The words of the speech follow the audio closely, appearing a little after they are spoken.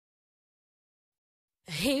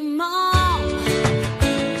Hey Mom,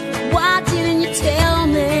 why didn't you tell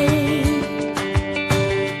me?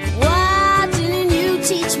 Why didn't you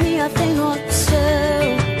teach me a thing or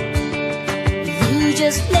two? You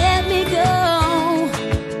just let me go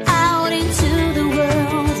out into the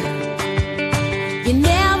world. You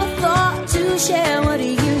never thought to share what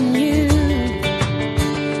you knew.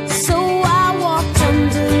 So I walked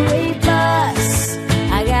under a bus,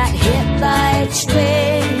 I got hit by a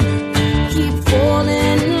train. Keep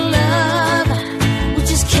falling in love,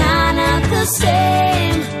 which is kinda the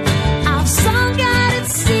same. I've sunk out at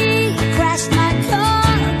sea, crashed my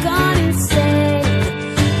car, gone insane,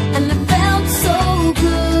 and it felt so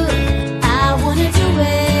good, I wanna do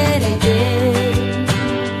it again.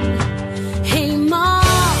 Hey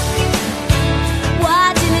Mom,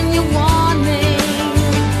 why didn't you warn me?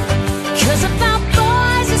 'Cause about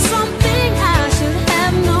boys is something I should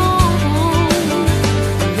have known.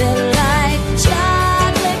 They're like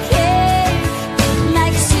chocolate cake,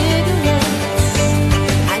 like cigarettes.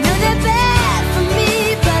 I know they're bad for me,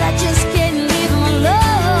 but I just can't leave them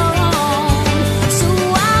alone. So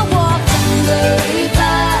I walked under a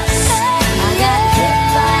bus, I got hit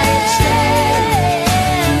by a train.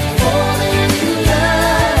 Falling in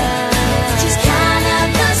love, which is kinda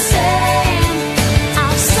the same.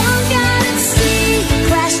 I've sunk out at sea,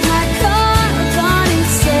 crashed my car, gone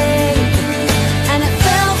insane, and it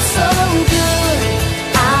felt so good,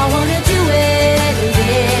 I wanna do it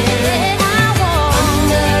again. I walked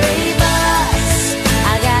under a bus,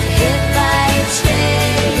 I got hit by a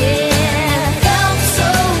train, and it felt so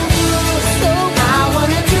good, so I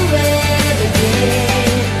wanna do it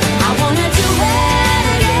again. I wanna do it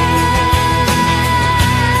again.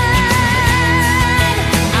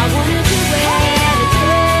 I wanna do it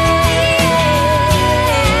again.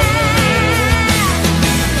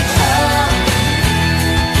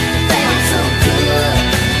 Felt so good.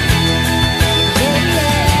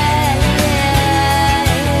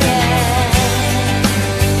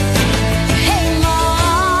 Hey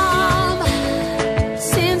Mom,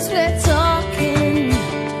 since we're talking,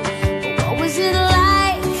 what was it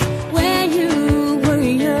like when you were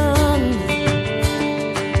young?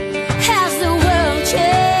 Has the world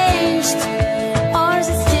changed, or is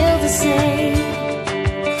it still the same?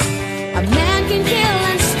 A man can kill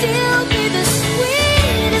and still be the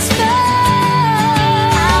sweetest girl.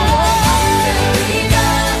 I walked under a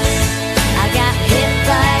bus, I got hit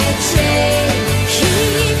by a train.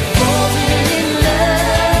 Keep falling in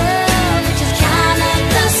love, which is kinda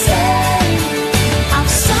the same.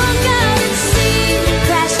 I've sunk out at sea,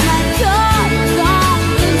 crashed my car, gone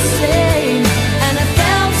insane, and it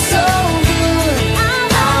felt so good,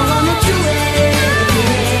 I wanna do it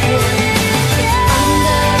again.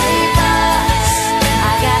 Under a bus,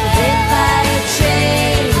 I got hit by a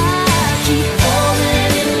train. Keep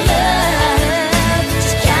falling in love, which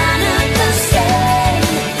is kinda the same.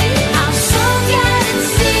 I've sunk out at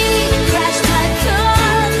sea, crashed my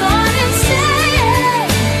car, gone insane,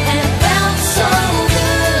 and it felt so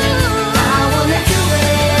good, I wanna do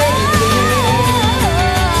it again.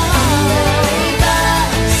 Under a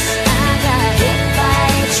bus, I got hit by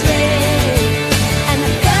a train, and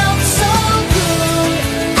it felt so good,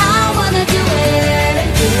 I wanna do it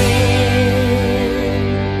again.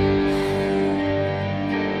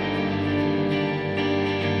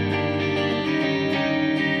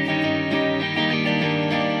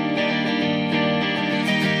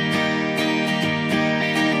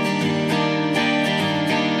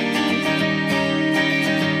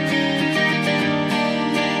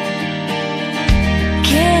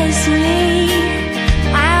 Kiss me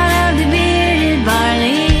out of the bearded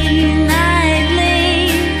barley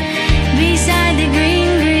nightly, beside the green,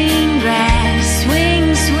 green grass. Swing,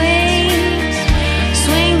 swing,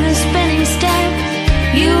 swing the spinning step.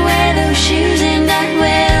 You wear those shoes and I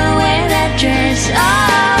will wear that dress.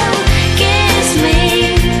 Oh, kiss me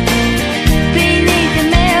beneath the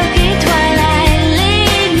milky twilight.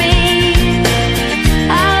 Lead me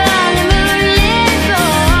out on the moonlit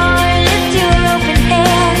floor. Lift your open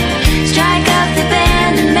hair,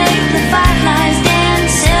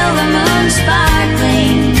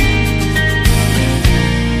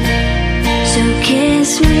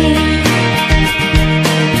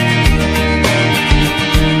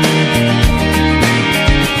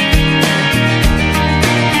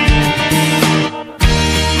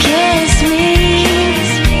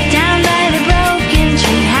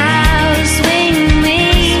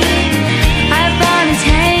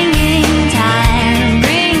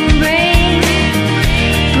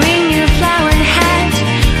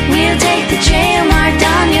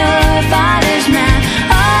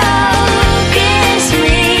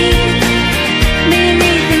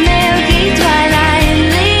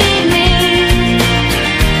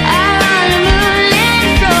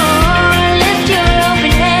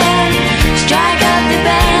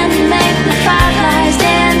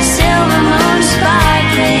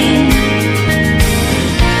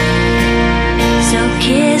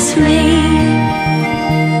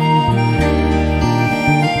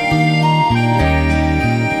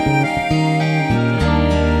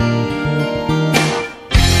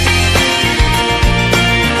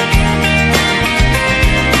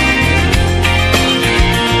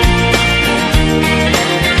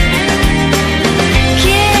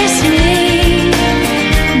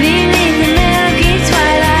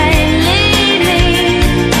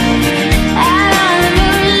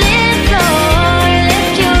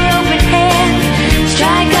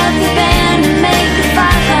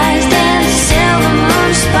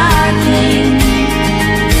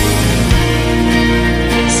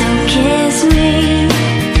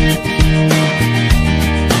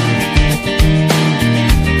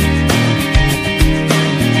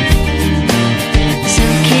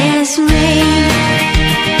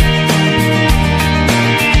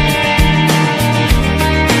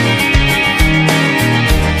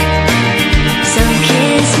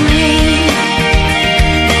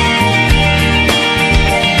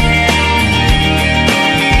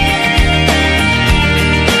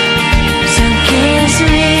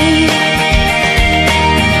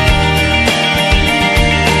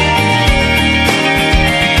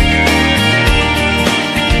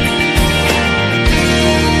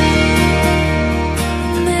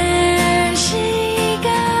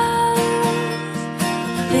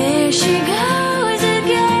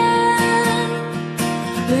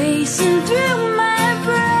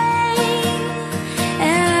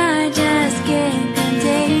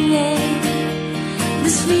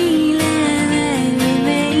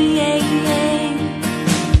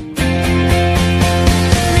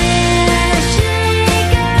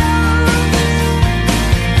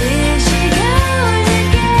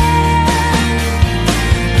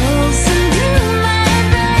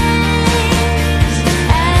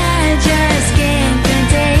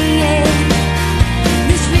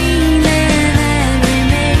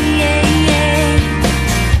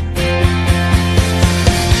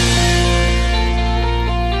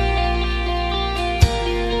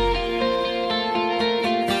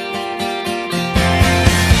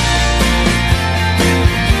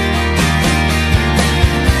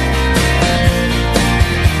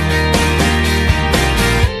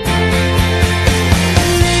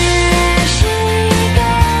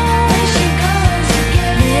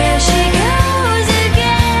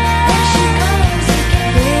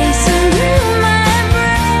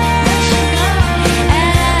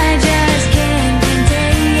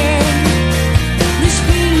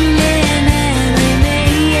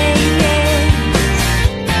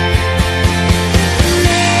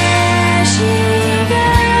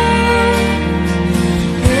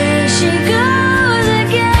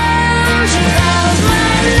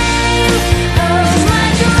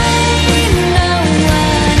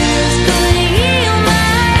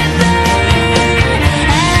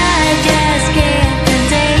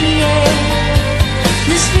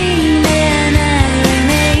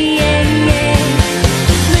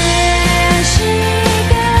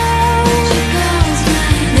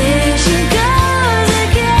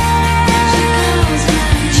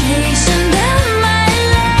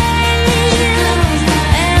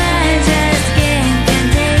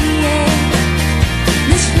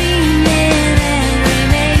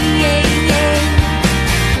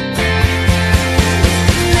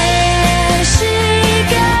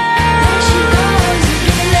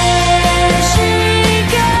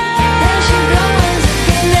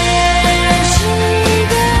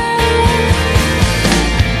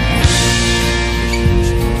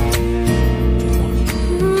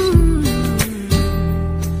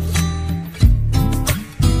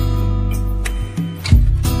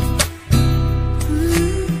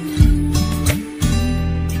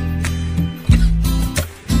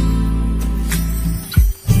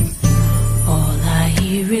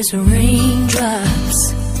 is raindrops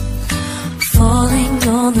falling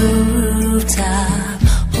on the rooftop.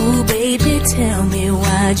 Oh baby, tell me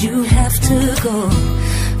why'd you have to go?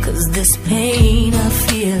 'Cause this pain I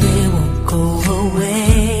feel, it won't go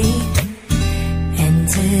away. And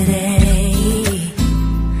today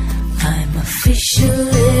I'm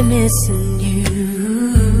officially missing you.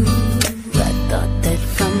 I thought that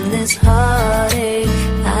from this heartache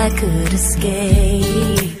I could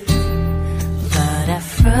escape, but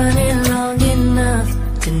I've run it long enough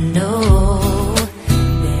to know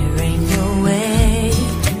there ain't no way.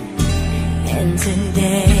 And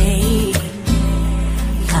today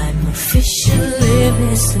I'm officially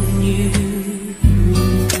missing you.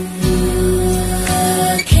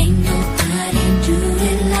 Can't nobody do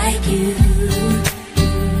it like you.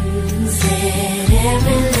 Said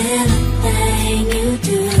every little thing you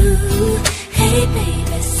do. Hey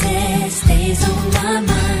baby, said stays on my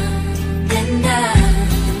mind. And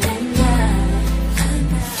I'm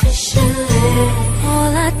officially,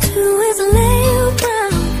 all I do is lay you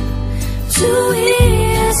down. 2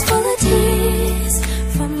 years full of tears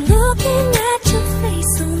from looking at your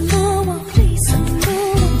face on the wall.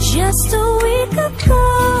 Just a week ago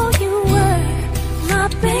you were my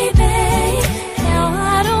baby. Now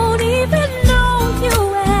I don't even know you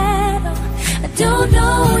at all. I don't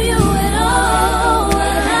know you at all.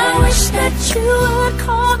 Well, I wish that you would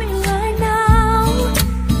call me right now,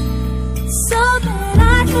 so that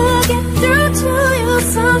I could get through to you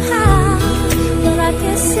somehow. But I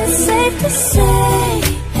guess it's safe to say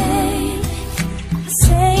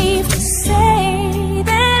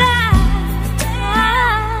that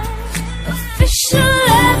I'm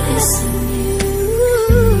officially missing you.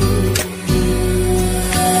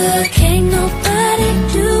 Can't nobody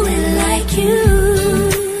do it like you.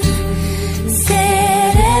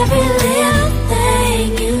 Said every little thing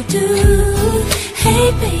you do. Hey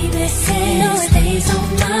baby, say it stays on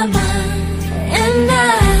my mind. And I'm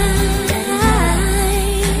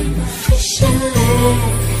officially,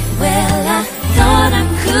 well, I thought I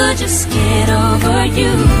could just get over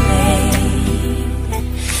you, babe,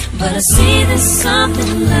 but I see there's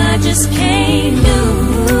something I just can't do.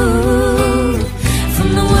 From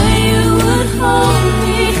the way you would hold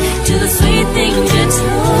me to the sweet things you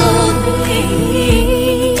told me,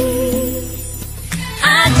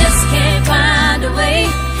 I just can't find a way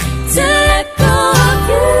to let go of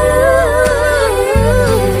you.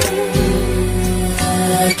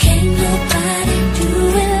 Can't nobody do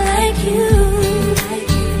it like you.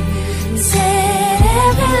 Said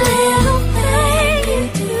every little thing you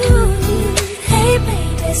do. Hey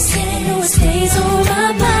baby, say it stays on my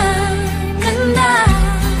mind. And I'm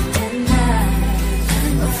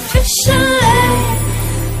officially,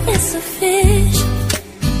 it's official.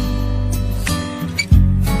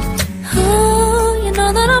 Oh, you know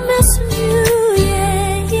that I'm missing you,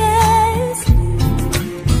 yeah, yes.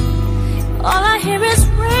 All I hear is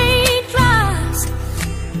raindrops,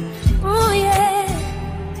 oh yeah.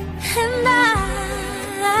 And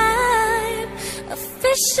I'm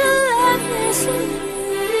officially missing you.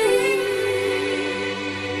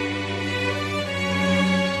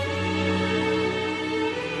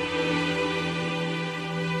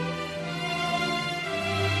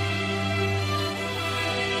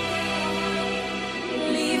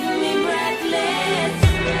 Leave me breathless.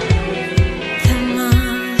 Come on.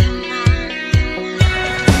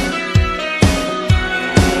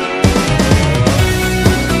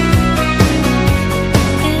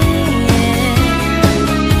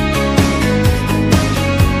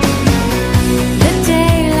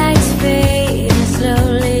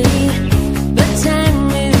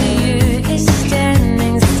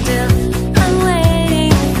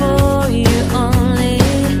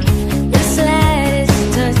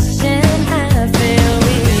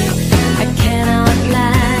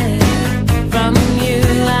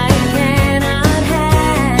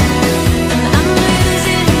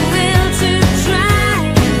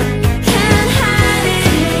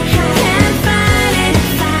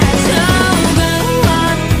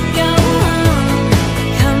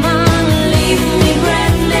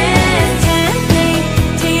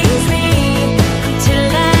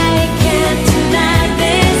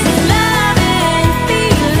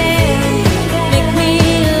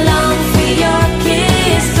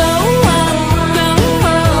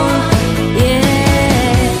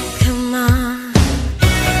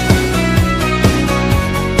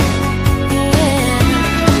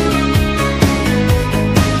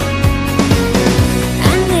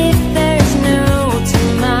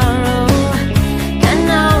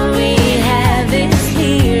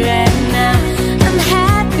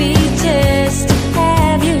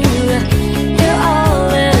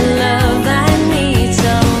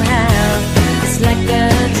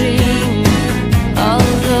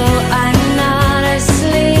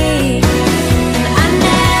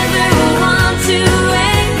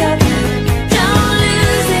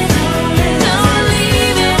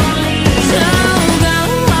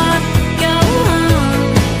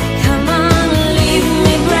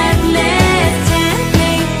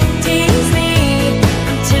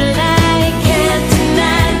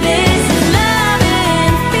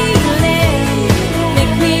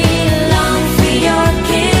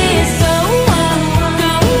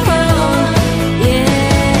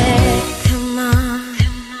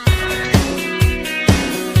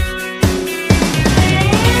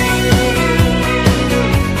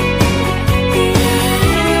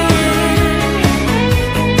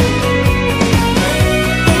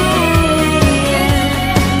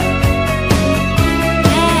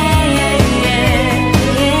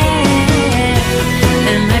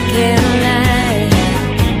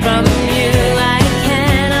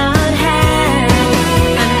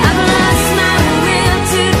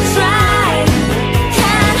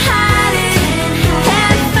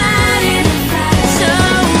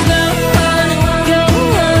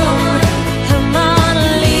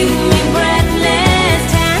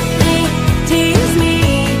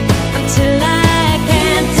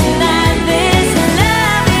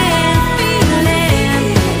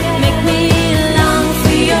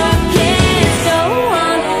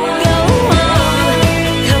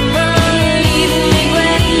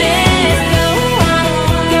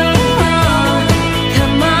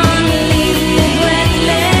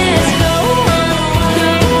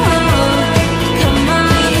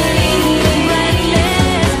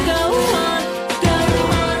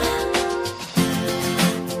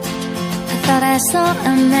 thought I saw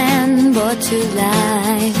a man brought to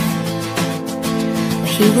life.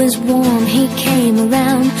 He was warm, he came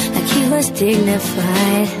around like he was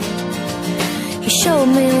dignified. He showed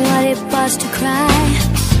me what it was to cry.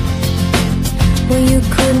 Well, you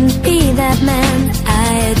couldn't be that man I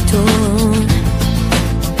adore.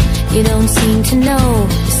 You don't seem to know,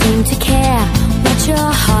 seem to care what your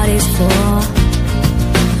heart is for.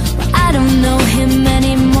 Well, I don't know him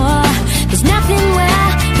anymore. There's nothing where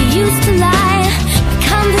he used to lie. My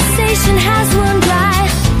conversation has run dry.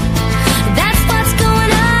 That's what's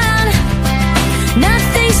going on.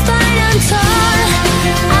 Nothing's fine, I'm torn.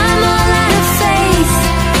 I'm all out of faith.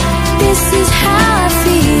 This is how I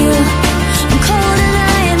feel. I'm cold and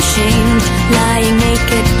I am shamed, lying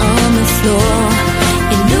naked on the floor.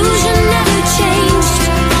 Illusion never changed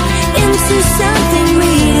into something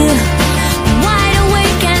real. I'm wide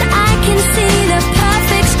awake and I can see the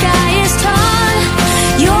perfect sky is torn.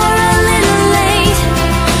 You're a little late,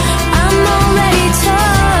 I'm already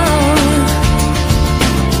torn.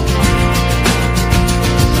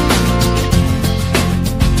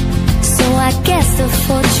 So I guess the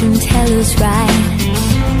fortune teller's right.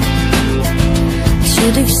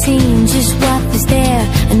 Should have seen just what was there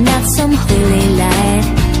and not some holy light.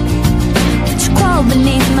 But you crawl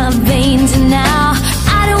beneath my veins and now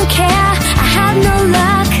I don't care, I have no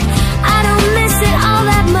luck. I don't miss it all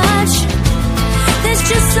that much. There's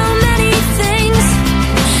just so many things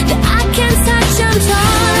that I can't touch, I'm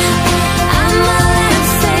torn. I'm all out of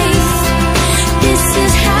faith. This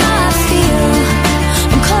is how I feel.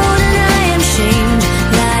 I'm cold and I am shamed,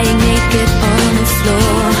 lying naked on the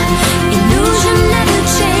floor. Illusion never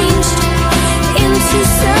changed into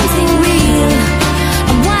something real.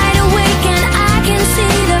 I'm wide awake and I can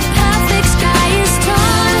see the perfect sky is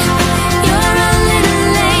torn. You're a little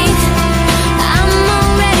late, I'm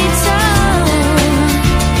already torn.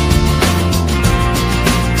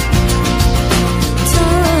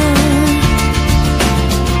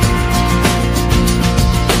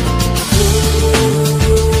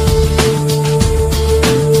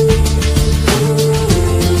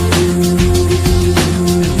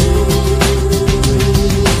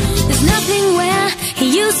 There's nothing where he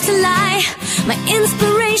used to lie. My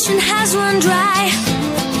inspiration has run dry.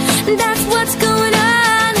 That's what's going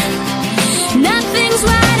on. Nothing's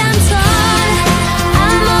right, I'm torn.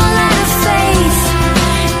 I'm all out of faith.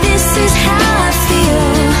 This is how I feel.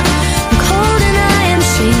 I'm cold and I am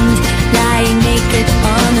shamed, lying naked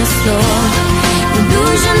on the floor.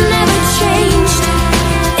 Illusion never changed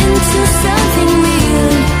into something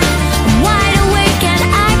real. I'm wide awake and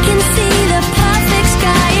I can see the perfect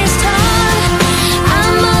sky is torn.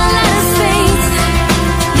 I'm all out of faith.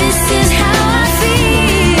 This is how I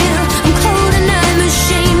feel. I'm cold and I'm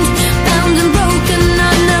ashamed, bound and broken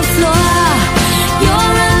on the floor.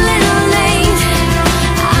 You're a little late,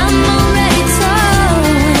 I'm already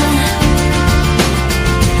torn.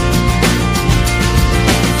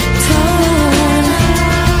 Torn.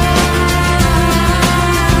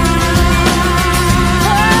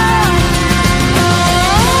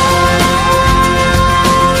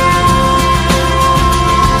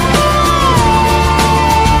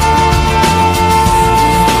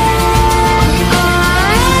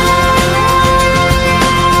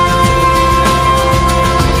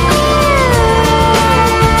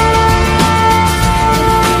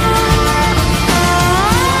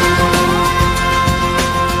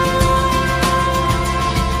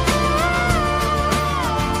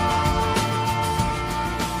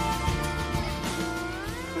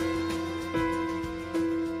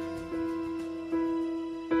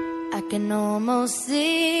 I can almost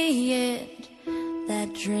see it,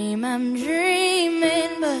 that dream I'm dreaming,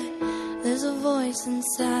 but there's a voice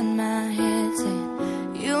inside my head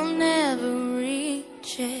saying you'll never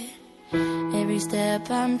reach it. Every step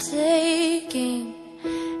I'm taking,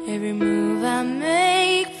 every move I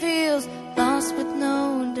make feels lost with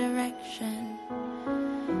no direction.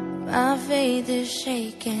 My faith is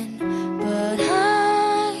shaken, but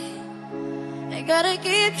I gotta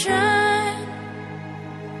keep trying.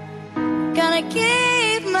 Gotta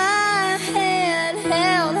keep my head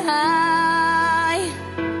held high.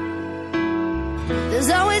 There's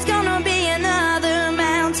always gonna be another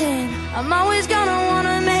mountain. I'm always gonna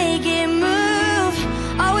wanna make it move.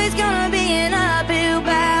 Always gonna be an uphill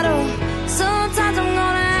battle. Sometimes I'm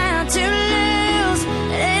gonna have to lose.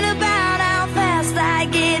 It ain't about how fast I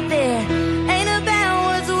get there, ain't about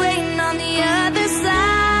what's waiting on the other side.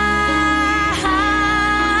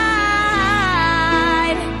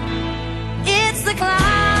 It's the climb.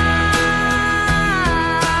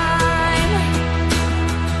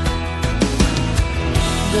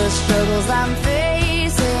 The struggles I'm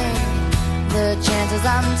facing, the chances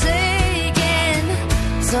I'm taking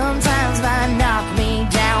sometimes might knock me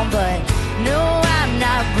down, but no, I'm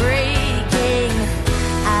not breaking.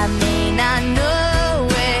 I may not know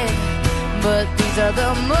it, but these are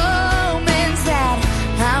the moments that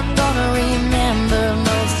I'm gonna remember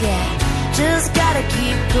most. Yeah, just gotta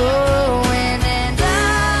keep going, and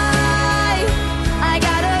I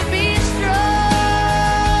gotta be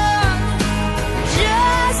strong.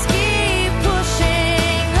 Just keep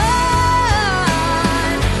pushing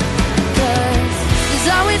on, 'cause there's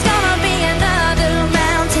always gonna be another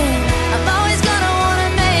mountain. I'm always gonna wanna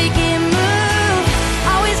make it move.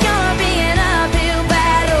 Always gonna be an uphill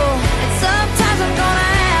battle, and sometimes I'm gonna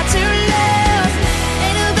have to lose.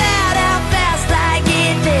 Ain't about how fast I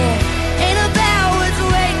get there, ain't about what's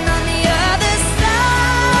waiting on the other side.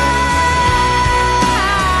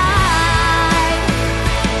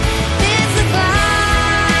 It's the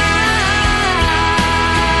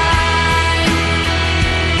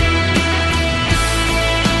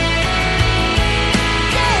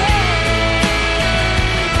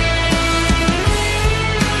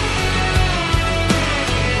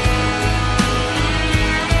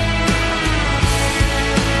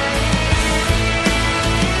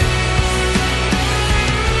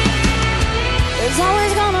There's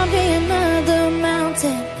always gonna be another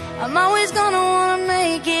mountain. I'm always gonna wanna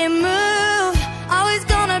make it move. Always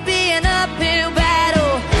gonna be an uphill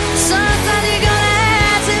battle. Sometimes you're gonna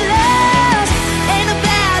have to lose. Ain't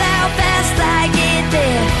about how fast I get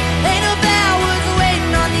there, ain't about what's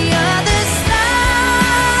waiting on the other side.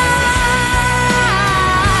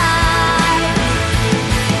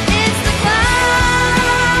 It's the climb.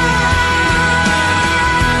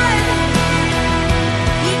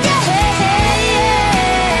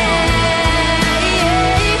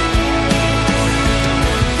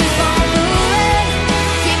 Keep on moving,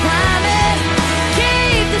 keep climbing,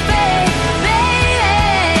 keep the faith, baby.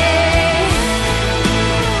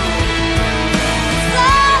 It's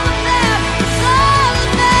all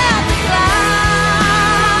about the climb.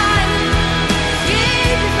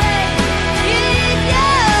 Keep the faith, keep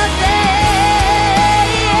your faith.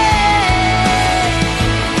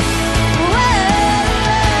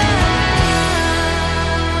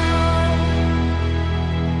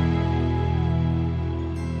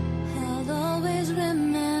 I'll always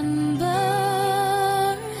remember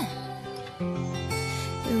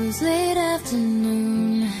it was late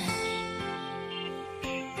afternoon.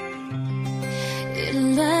 It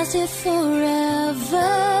lasted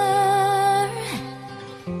forever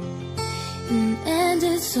and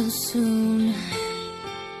ended so soon.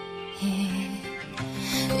 Yeah.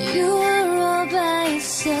 You were all by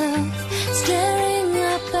yourself, staring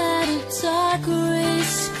up at a dark gray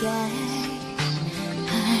sky.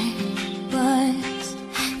 I was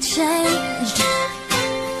changed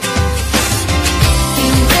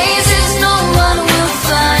in places no one will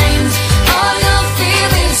find. All your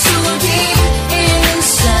feelings so deep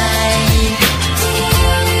inside.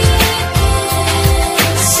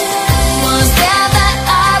 Was there that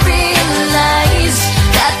I realized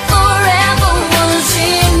that forever was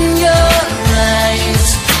in your eyes?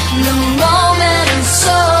 The moment I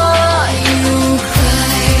saw you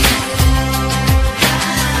cry.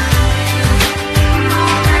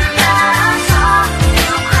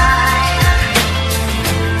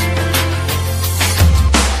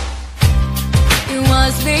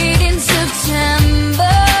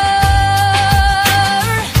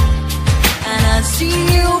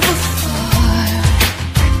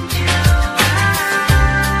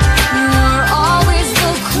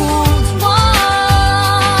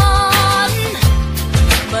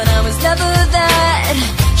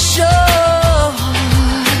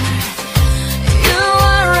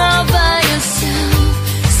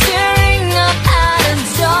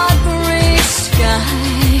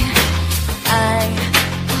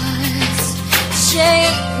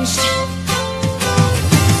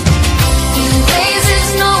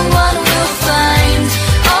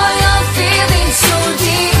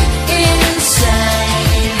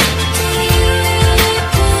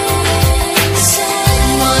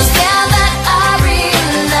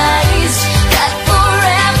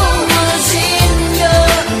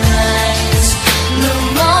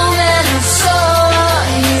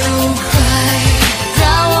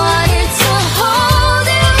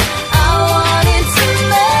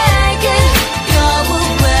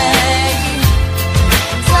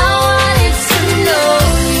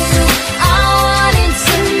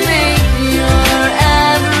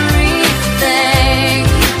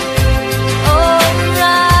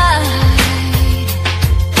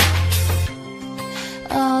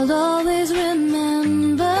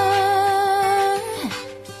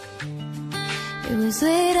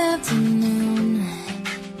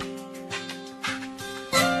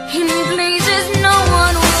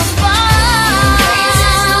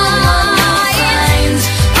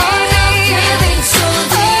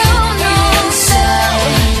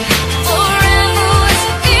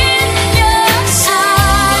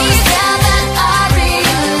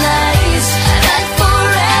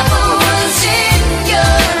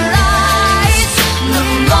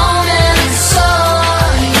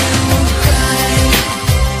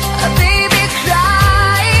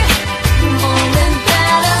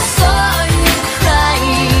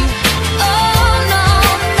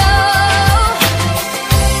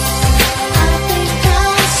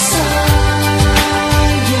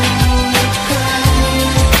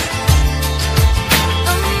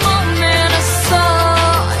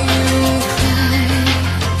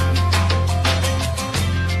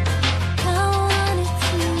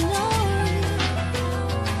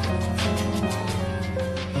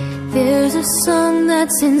 a song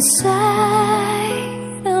that's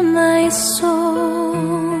inside of my soul.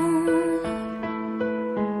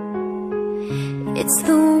 It's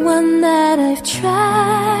the one that I've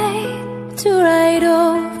tried to write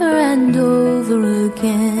over and over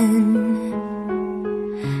again.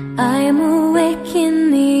 I am awake in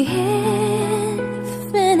the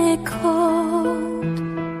infinite cold,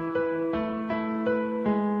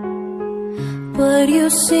 but you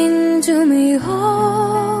sing to me over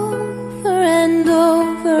and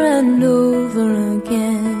over and over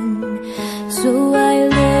again. So I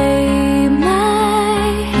lay my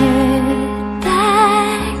head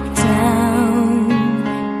back down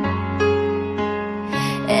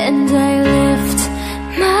and I lift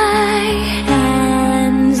my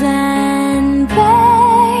hands and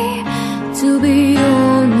pray to be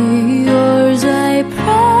only yours. I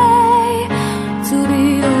pray to be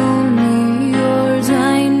only yours. I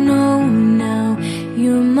know now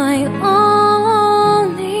you're my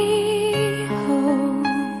only hope.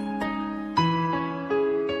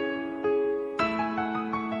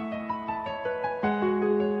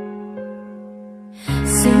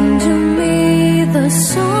 Sing to me the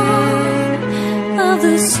song of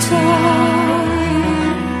the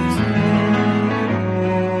stars,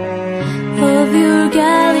 of your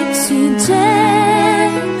galaxy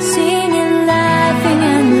dancing and laughing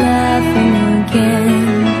again.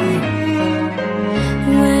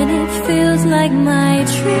 When it feels like my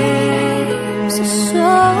dreams are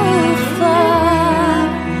so far,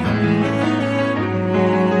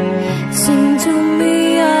 sing to me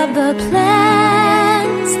of the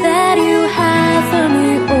plans that you have for me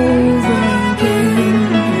over again.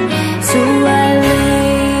 So I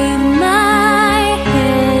lay my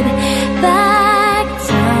head back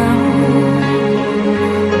down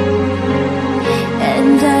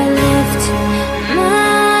and I lift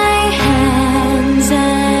my hands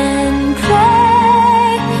and pray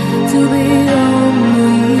to be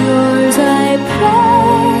only yours. I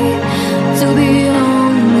pray to be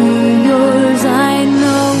only yours. I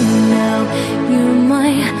know now you're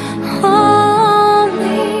my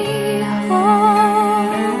only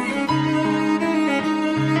hope.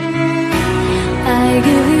 I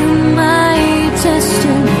give you my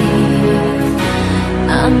destiny.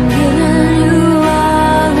 I'm giving you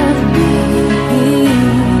all of me.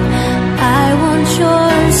 I want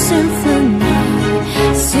your symphony,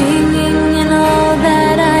 singing in all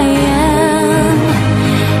that I am.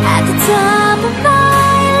 At the top of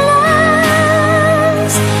my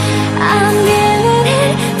lungs, I'm giving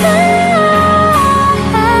it back.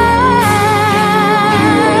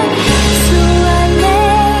 So I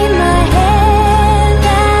lay my head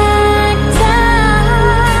back down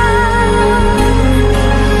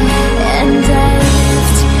and I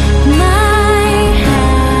lift my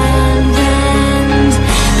hand and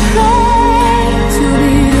pray to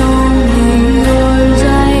be only yours. I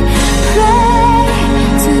pray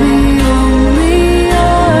to be only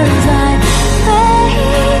yours. I pray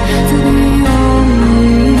to be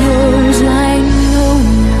only yours. I know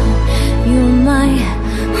now you're my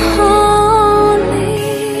only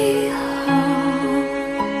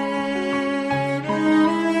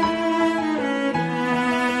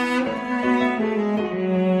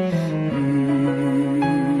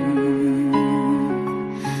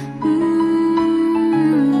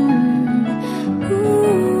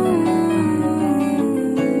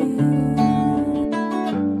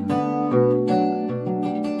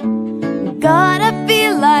Gonna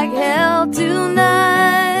feel like hell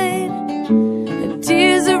tonight. The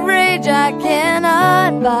tears of rage I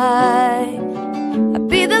cannot buy. I'll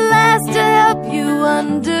be the last to help you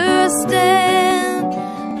understand.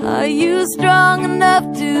 Are you strong enough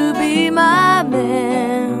to be my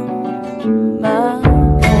man? My man.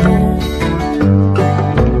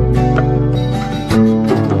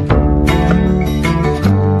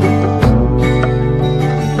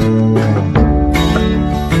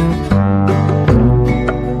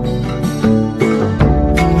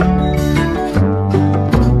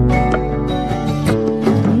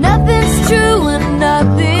 Nothing's true and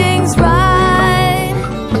nothing's right,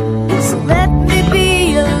 so let me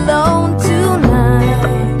be alone tonight.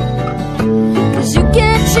 'Cause you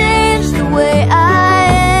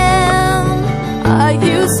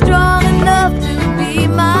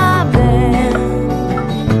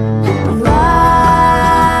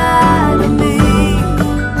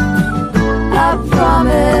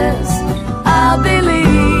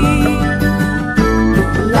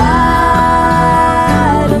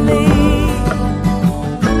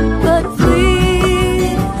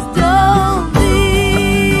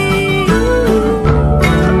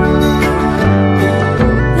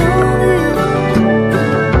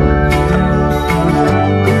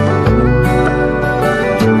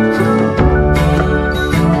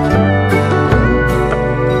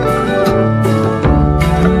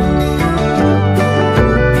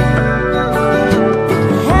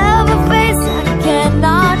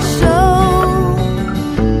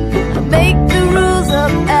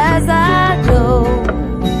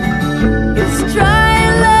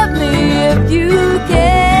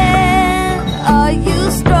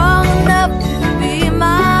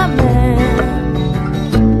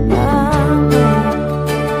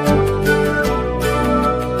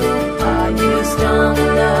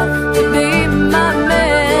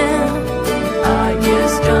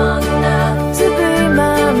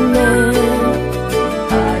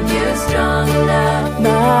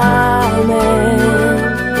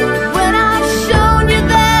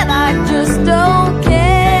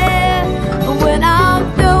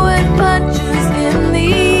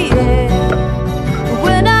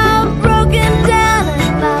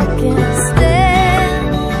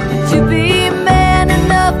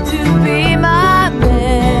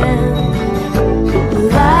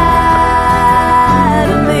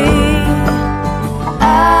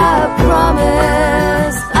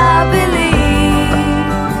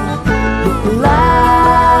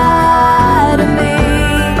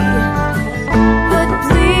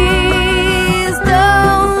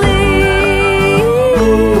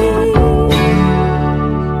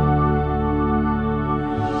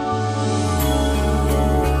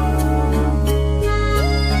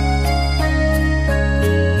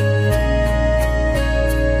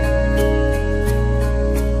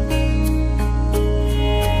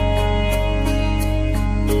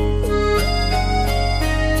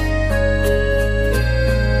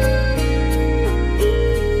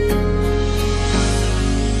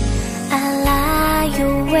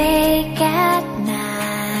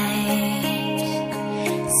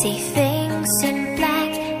see things in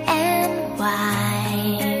black and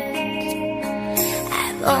white.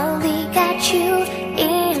 I've only got you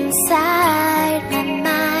inside my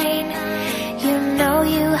mind. You know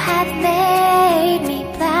you have made me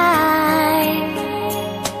blind.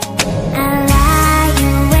 I lie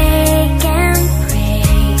awake and pray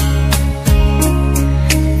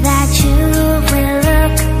that you will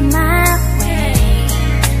look my way.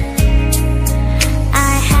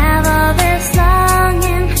 I have all this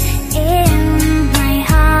longing in my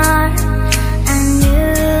heart. I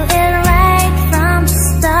knew it right from the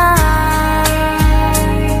start.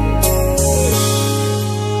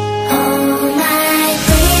 Oh my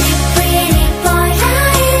pretty, pretty boy,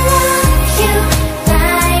 I love you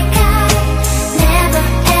like I never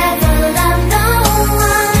ever loved no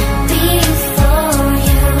one before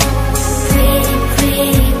you. Pretty,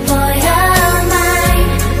 pretty boy of mine,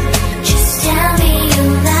 just tell me you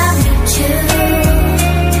love me too.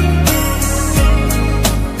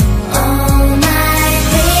 Oh my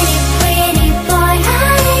pretty, pretty boy, I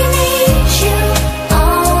need you.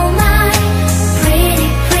 Oh my pretty,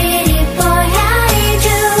 pretty boy, I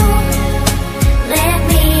do. Let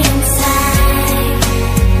me inside,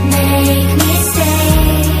 make me stay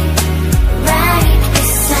right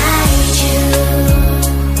beside you.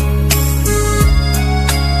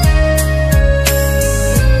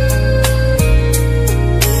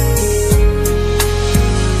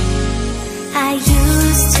 I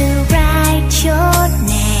used to write your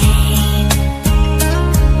name.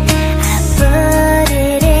 I put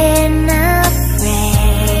it in a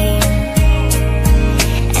frame,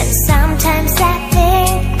 and sometimes I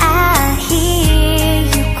think I hear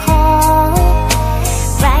you call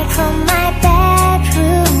right from my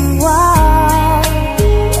bedroom wall.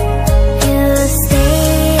 You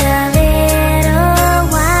stay a little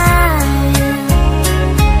while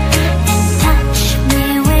and touch me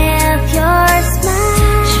with your smile.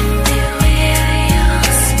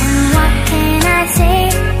 And what can I say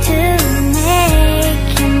to make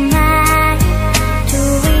you mine? To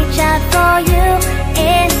reach out for you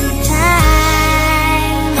in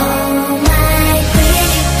time. Oh my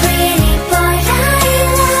pretty, pretty boy, I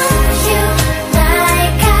love you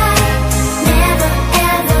like I never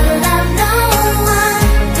ever loved no one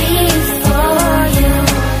before you.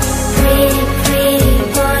 Pretty, pretty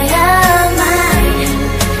boy of mine,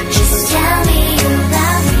 just tell me you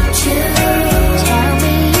love me too. Tell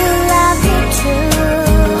me you love me too.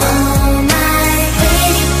 Oh my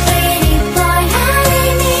pretty, pretty boy, I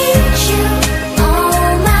need you. Oh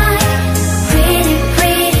my pretty,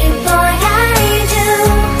 pretty boy, I do.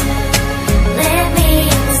 Let me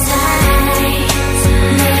inside,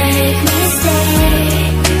 make me stay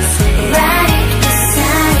right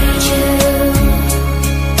beside you.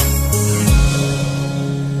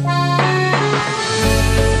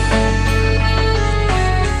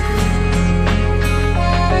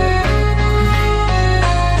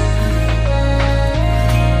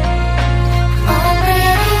 Oh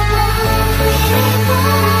pretty boy,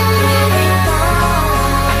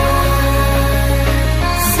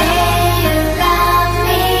 say you love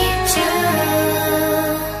me too.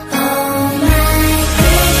 Oh my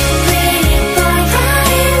pretty, pretty boy,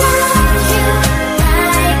 I love you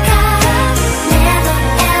like I never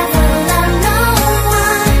ever loved no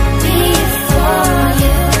one before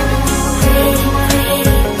you. Pretty,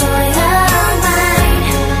 pretty boy of mine,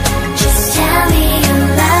 just tell me you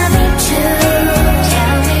love me too.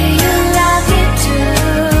 Tell me you love me too.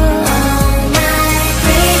 Oh my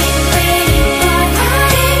pretty, pretty boy, I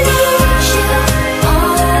need you.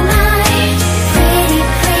 Oh my pretty,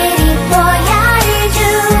 pretty boy, I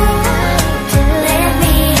do. Let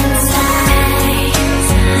me inside,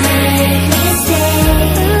 make me stay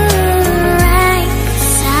right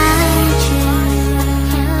beside you.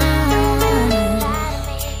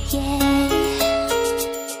 Yeah.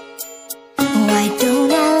 Why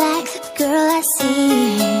don't I like the girl I see?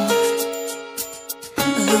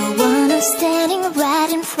 The one who's standing right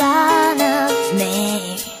in front of me.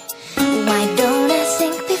 Why don't I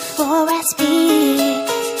think before I speak?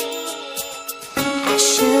 I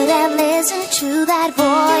should have listened to that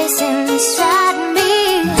voice inside me.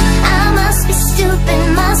 I must be stupid,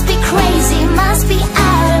 must be crazy, must be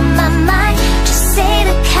out of my mind to say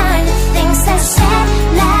the kind of things I said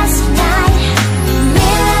last night.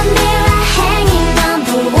 Mirror, mirror hanging on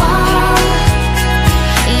the wall,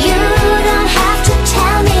 you don't have to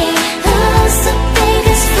tell me who's the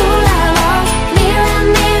biggest fool of all. Mirror,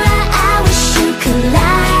 mirror, I wish you could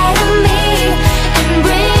lie to me and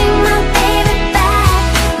bring my baby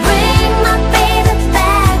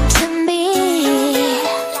back to me.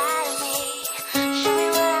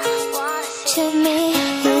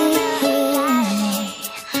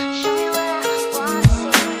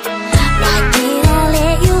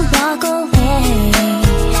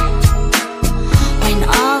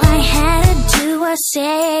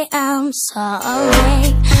 say I'm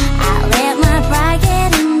sorry. I let my pride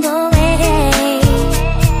get in the way,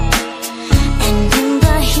 and in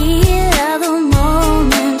the heat of the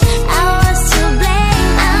moment I was to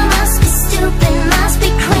blame. I must be stupid, must be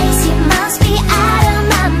crazy, must be out of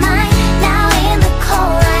my mind. Now in the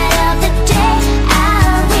cold light of the day I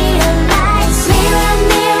realize, mirror,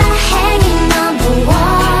 mirror hanging on the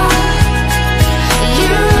wall,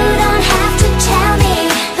 you don't have to tell me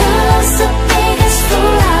who's the biggest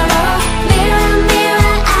fool of all. Mirror,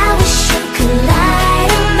 mirror, I wish you could lie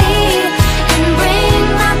to me and bring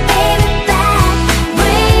my baby back,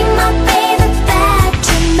 bring my baby back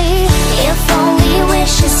to me. If only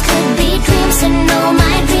wishes could be dreams, and all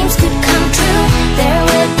my dreams could come true, there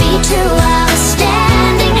would be two of us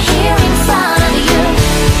standing here in front of you.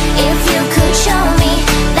 If you could show me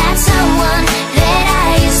that someone that I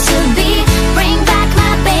used to be, bring back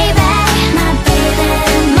my baby, my baby,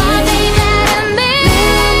 my baby and me.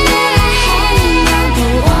 Hanging on the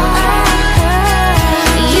wall,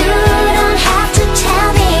 you don't have to tell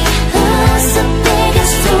me who's the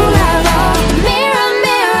biggest fool of all. Mirror,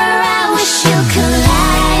 mirror, I wish you could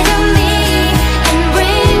lie to me and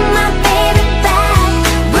bring my baby back,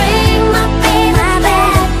 bring my baby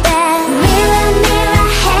back. Mirror, mirror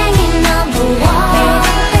hanging on the wall,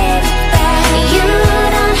 you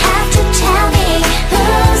don't have to tell me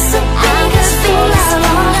who's the biggest fool of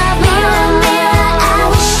all. Mirror, mirror, I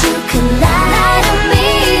wish you could lie to me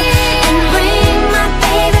and bring my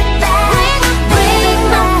baby back, bring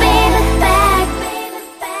my baby back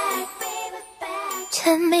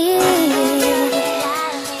to me.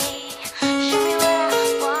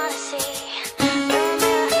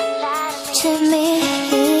 To me.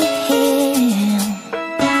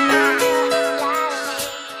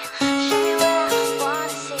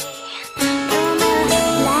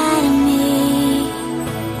 Lie to me.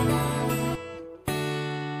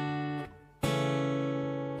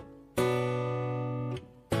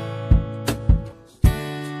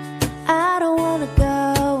 I don't wanna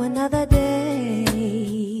go another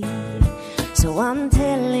day, so I'm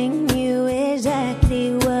telling you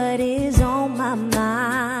exactly what is on my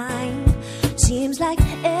mind. Seems like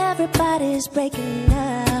everybody's breaking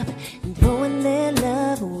up and throwing their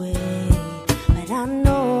love away, but I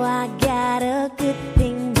know I got a good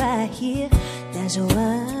thing right here. That's what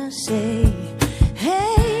I say.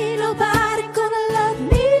 Hey, nobody gonna love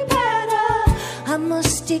me better. I must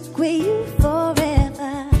stick with you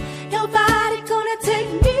forever. Nobody gonna take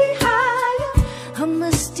me higher. I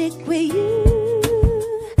must stick with you.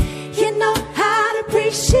 You know how to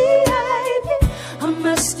appreciate me. I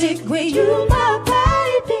must stick with you, my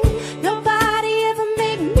baby. Nobody ever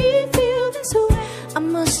made me feel this way. I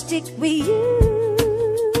must stick with you.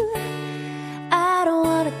 I don't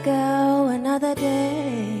wanna go another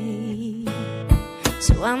day,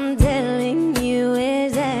 so I'm telling you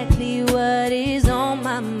exactly what is on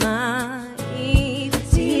my mind.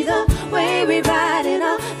 See the way we ride in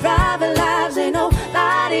our private lives, ain't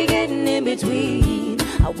nobody getting in between.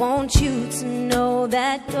 I want you to know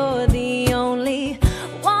that you're the only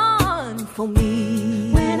one for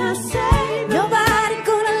me. When I say nobody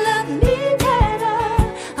gonna love me better,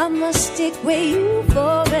 I must stick with you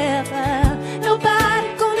forever. Nobody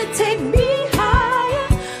gonna take me higher.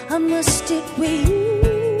 I must stick with you.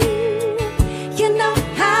 You know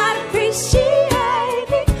how to appreciate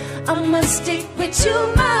me. I must stick with you,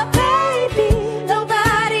 my baby.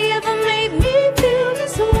 Nobody ever made me feel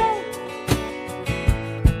this way.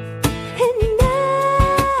 And now,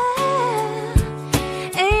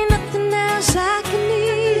 ain't nothing else I can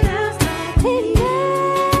need. And now,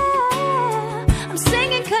 I'm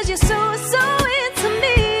singing 'cause you're so, so into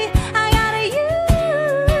me. I got you.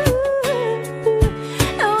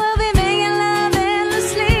 And we'll be making love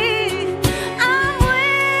endlessly. I'm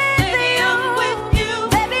with you.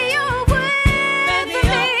 Baby, you're with me.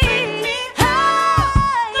 Oh,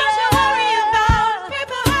 don't you worry about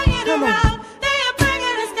people hanging around. They are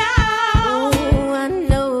bringing us down. Oh, I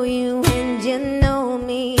know you and you know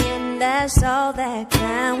me, and that's all that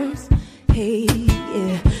counts. Hey,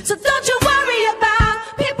 yeah. So don't you worry about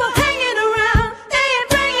people hanging around. They ain't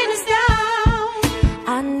bringing us down.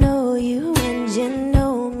 I know you and you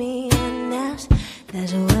know me, and that's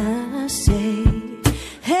what I say.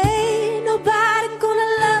 Hey, nobody gonna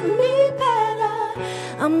love me better.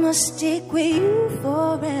 I must stick with you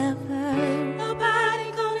forever. Nobody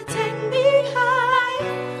gonna take me high.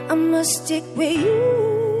 I must stick with you.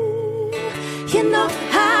 You know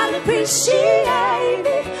how to appreciate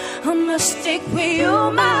it. I must stick with you,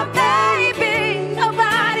 my baby.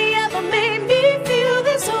 Nobody ever made me feel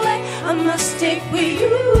this way. I must stick with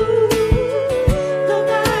you.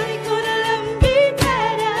 Nobody gonna love me better.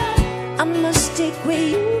 I must stick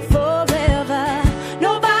with you forever.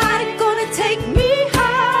 Nobody gonna take me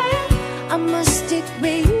higher. I must stick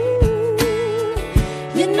with you.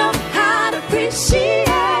 You know how to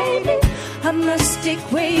appreciate me. I must stick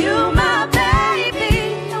with you, my baby.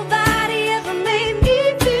 Nobody ever made me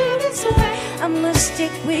feel this way. I must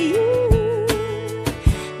stick with you.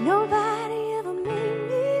 Nobody ever made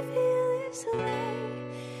me feel this way,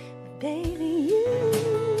 baby, you.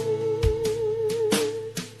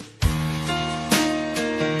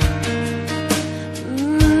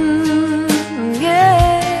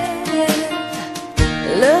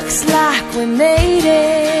 Looks like we made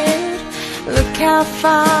it. Look how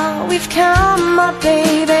far we've come, my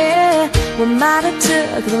baby. We might have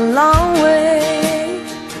took the long way.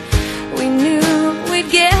 We knew we'd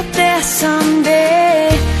get there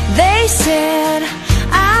someday. They said,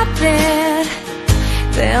 I bet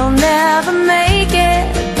they'll never make it.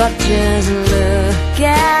 But just look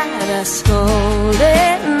at us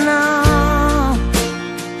holding on.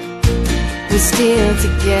 We're still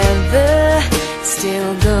together,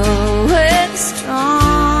 still going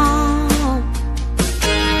strong.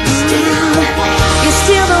 You're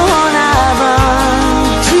still the one I run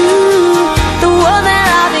to, the one that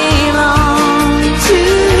I belong to.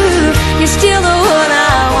 You're still the one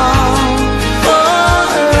I want for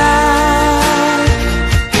life.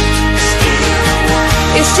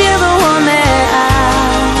 You're still the one that I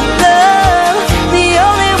love, the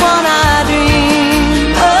only one I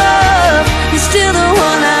dream of. You're still the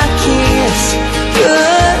one I kiss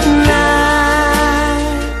goodnight.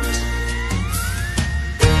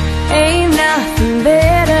 Ain't nothing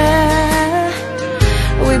better.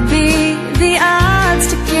 We beat the odds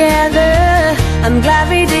together. I'm glad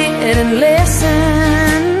we didn't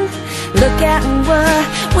listen. Look at what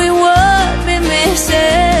we would be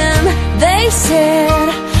missing. They said,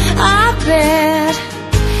 I bet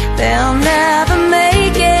they'll never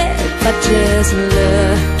make it. But just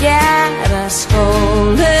look at us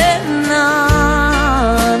holding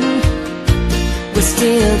on. We're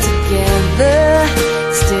still together,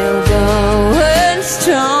 still going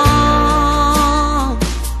strong.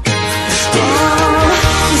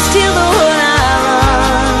 You're still the one I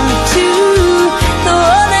run to, the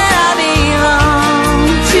one that I belong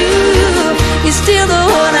to. You're still the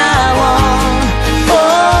one I want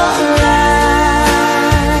for life.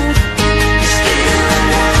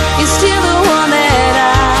 You're still the one that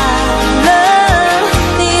I love,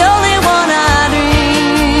 the only one I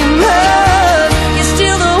dream of. You're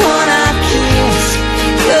still the one I kiss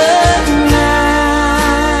goodnight.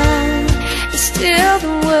 You're still the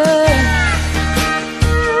one.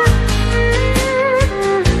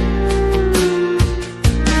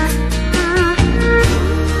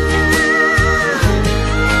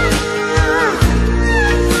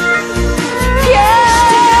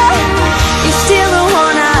 Yeah, you're still the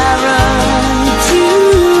one I run to,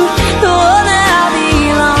 the one that I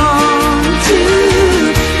belong to.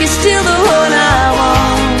 You're still the one I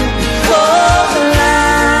want for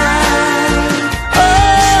life. Oh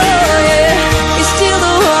yeah, you're still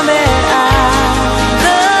the one that I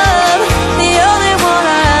love, the only one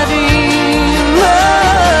I dream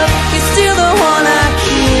of. You're still the one I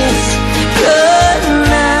kiss goodnight.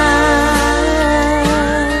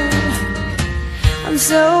 I'm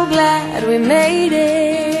so glad we made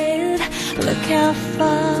it. Look how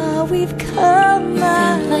far we've come, my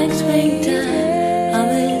Like springtime on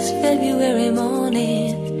this February morning,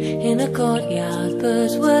 in a courtyard,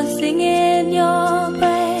 birds were singing your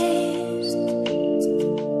praise.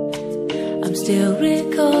 I'm still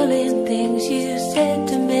recalling things you said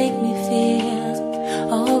to make me feel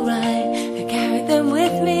alright. I carry them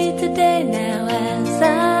with me today now as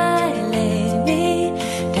I lay me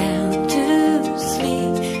down to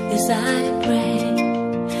sleep. As I pray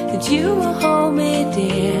that you will hold me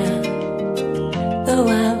dear. Though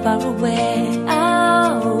I'm far away,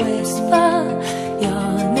 I'll whisper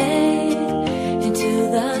your name into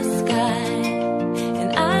the sky, and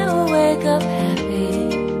I will wake up happy.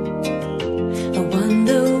 I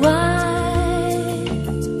wonder why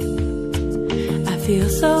I feel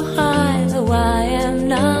so high, though I am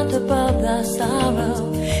not above the sorrow.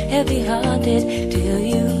 Heavy-hearted till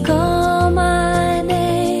you call my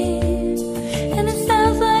name, and it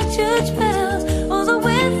sounds like church bells or the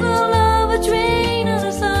whistle of a train on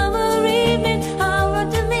a summer evening. I'll run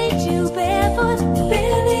to meet you barefoot,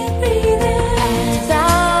 barely breathing. As I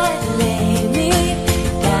lay me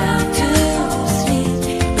down to sleep,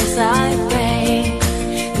 as I pray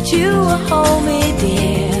that you will hold me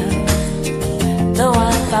dear. Though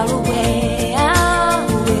I'm far away, I'll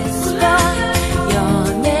whisper your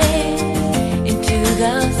name into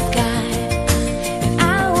the sky, and I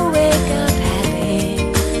will wake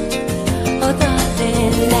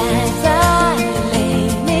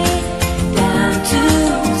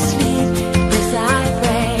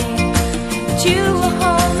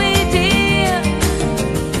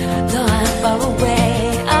far away,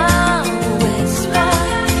 I'll whisper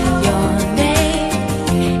your name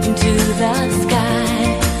into the sky,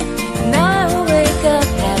 and I'll wake up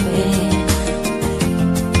happy.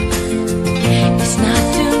 It's not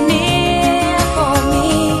too near for me,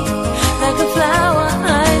 like a flower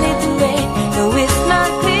I need to wait. No, it's not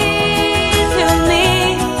clear to me.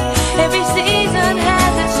 Every season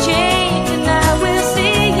has its change, and I will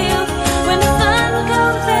see you when the sun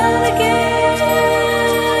comes out again.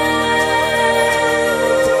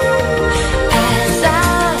 As I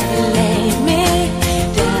lay me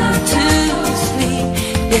down to sleep,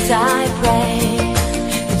 yes, I pray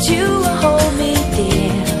that you will hold me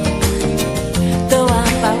dear. Though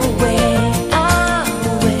I'm far away, I'll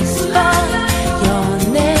whisper your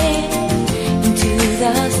name into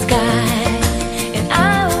the sky, and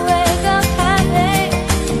I'll wake up happy.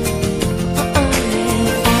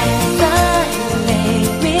 As I lay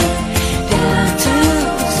me down to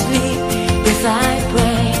sleep, yes, I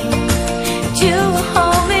pray that you will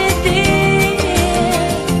hold me dear.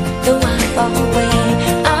 Though I'm far away,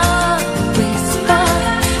 I'll whisper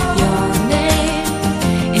your name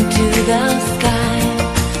into the sky,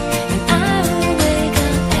 and I will wake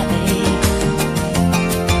up happy.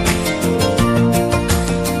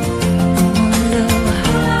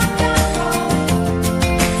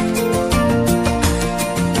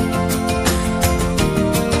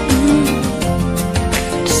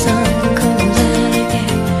 The sun comes out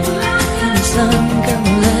again, when the sun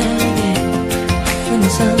comes out again, when the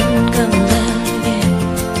sun comes out again,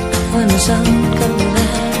 when the sun comes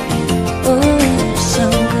out again, oh, the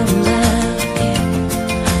sun comes out again,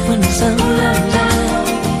 when the sun comes out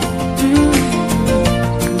again,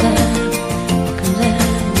 comes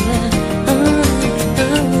out, oh,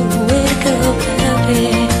 wake up happy.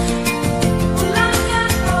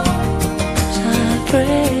 So I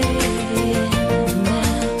pray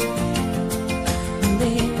now,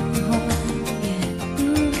 baby, home, yeah,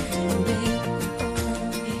 baby, home, yeah, baby.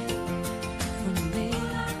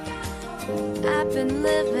 I've been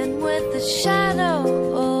living with the shadow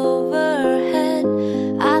overhead.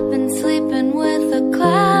 I've been sleeping with a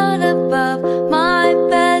cloud above my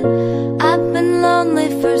bed. I've been lonely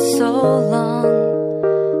for so long,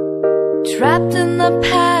 trapped in the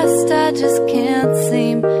past, I just can't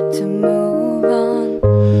seem to move on.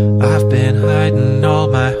 I've been hiding all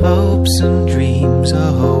my hopes and dreams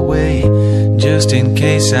away, just in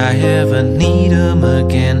case I ever need 'em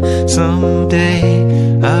again someday.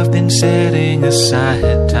 I've been setting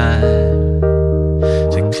aside time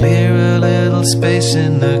to clear a little space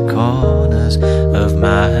in the corners of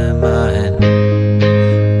my mind.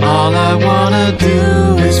 All I wanna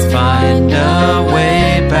do is find a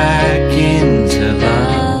way back into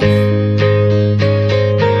love.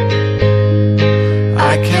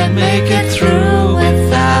 I can't make it through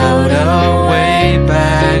without a way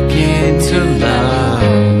back into love.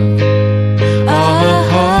 Oh,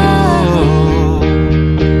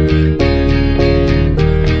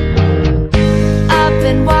 I've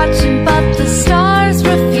been watching, but the stars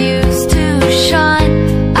refuse to shine.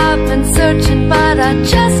 I've been searching, but I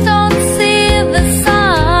just don't see the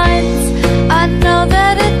signs. I know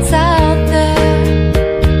that it's out there.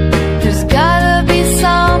 There's gotta be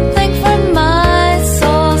something for my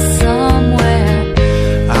soul somewhere.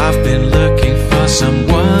 I've been looking for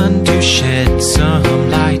someone to shed some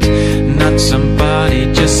light, not somebody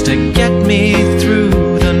just to get me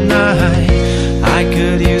through the night. I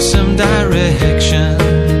could use some direction,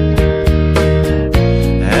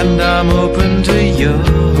 and I'm open to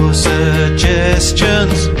your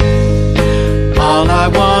suggestions. All I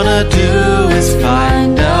wanna do is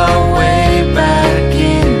find a way back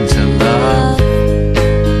into love.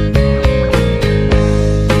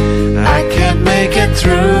 I can't make it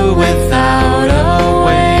through without a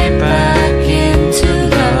way back into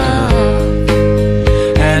love.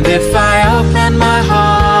 And if I open my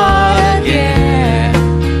heart again,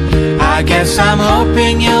 I guess I'm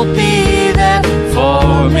hoping you'll be there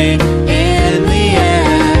for me in the end.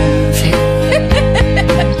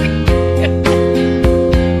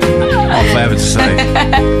 I'll forever to say.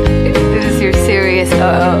 This is your serious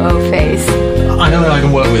OOO face. I know that I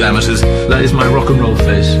can work with amateurs. That is my rock and roll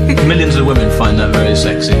face. Millions of women find that very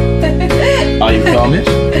sexy. Are you calm?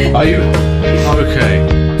 Are you? Okay.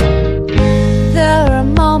 There are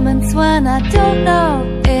moments when I don't know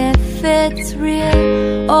if it's real,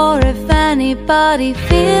 or if anybody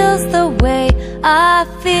feels the way I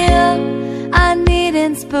feel. I need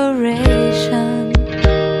inspiration,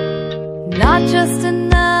 not just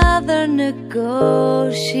another negotiation.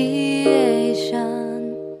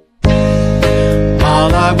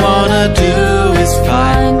 All I wanna do is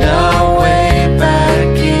find a way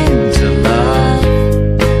back into love.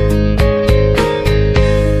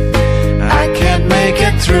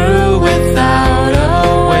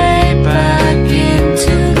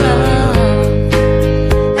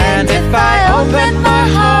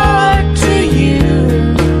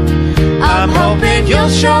 you'll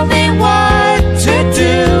show me what to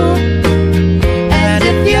do. And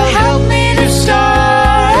if you help me to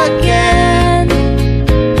start again,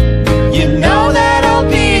 you know that I'll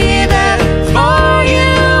be there for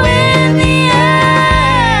you in the end.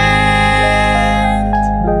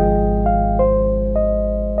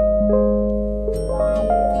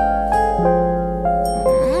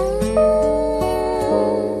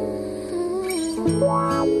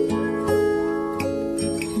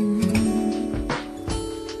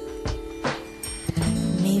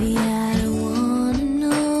 Maybe I don't wanna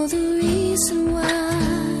know the reason why,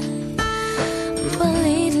 but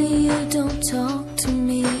lately you don't talk to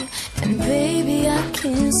me, and baby I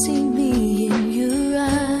can't see me in your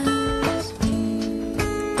eyes.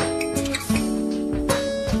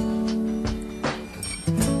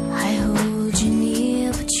 I hold you near,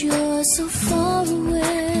 but you're so far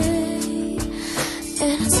away,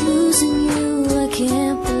 and it's losing you. I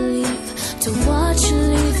can't believe to watch you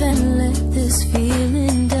leave and let this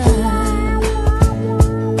feeling die.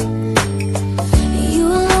 You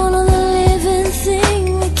alone are the living thing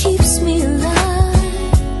that keeps me alive.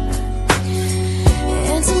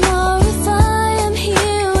 And tomorrow if I am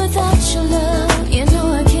here without your love, you know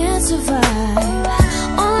I can't survive.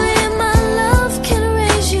 Only my love can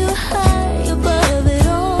raise you high above it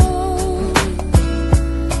all.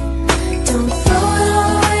 Don't throw it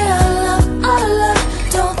all away, our love, our love.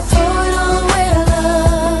 Don't throw it all away, our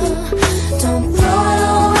love. Don't throw it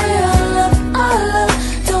all away, our love, our love.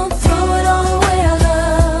 Don't throw it all away, our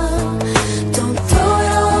love. Don't throw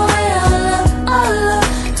it all away, our love, our love.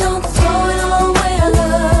 Don't throw it all away, our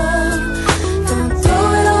love. Don't throw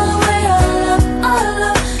it all away, our love, our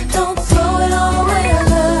love. Don't throw it all away, our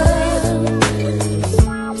love. Don't throw it all away.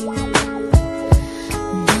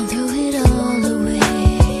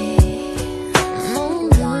 No,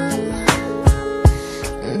 no.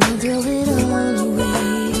 Don't throw it all away.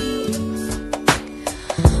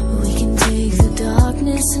 We can take the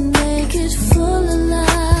darkness and make it full of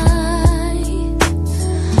light.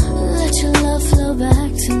 Let your love flow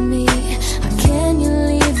back to me. How can you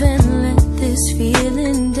leave and let this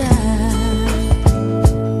feeling die?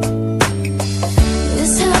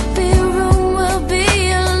 This happy room will be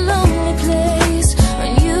a lonely place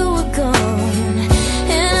when you are gone,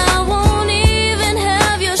 and I won't even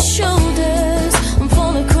have your shoulders for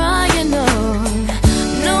the crying on.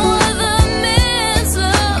 No other man's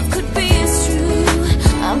love could be as true.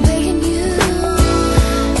 I'm begging you,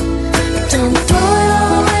 don't throw it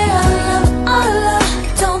all away, our love, our love.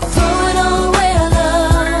 Don't throw it all away, our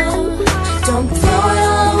love. Don't throw it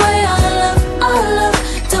all away, our love, our love.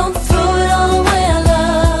 Don't throw it all away, our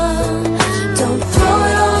love. Don't throw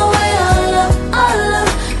it all away, our love, our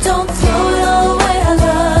love. Don't throw it all away, our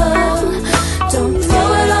love. Don't throw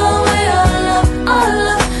it all away, our love, our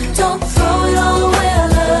love. Don't throw it all away, our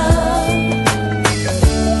love.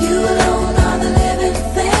 You alone are the living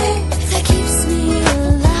thing that keeps me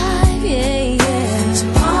alive, yeah, yeah.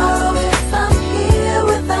 Tomorrow if I'm here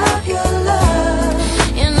without your love,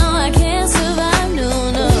 you know I can't survive, no,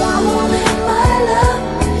 no. Only my love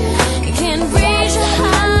can raise you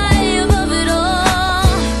high above it all.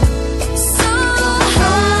 So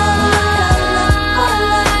high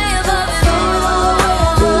above it all.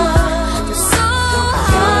 So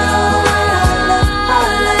high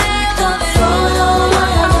above it all.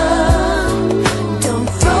 Don't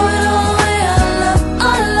throw it all away, our love,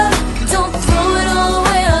 our love. Don't throw it all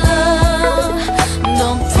away, our love.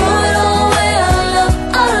 Don't throw it all away, our love,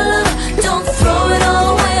 our love. Don't throw it all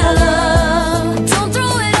away, our love. Don't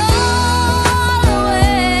throw it all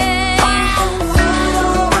away. Don't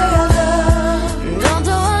throw our love away. Don't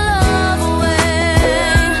throw our love away.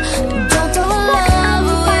 Don't throw it all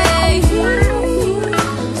away, our love, our love.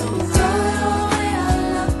 Don't throw it all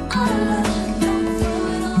away.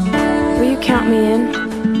 Will you count me in?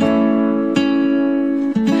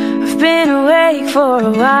 I've been awake for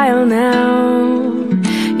a while now.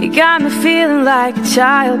 You got me feeling like a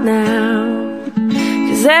child now.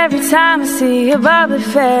 'Cause every time I see your bubbly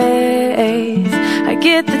face, I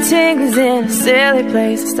get the tingles in a silly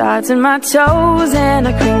place. It starts in my toes and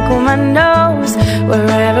I crinkle my nose.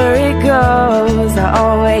 Wherever it goes, I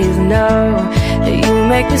always know that you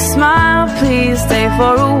make me smile. Please stay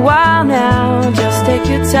for a while now. Just take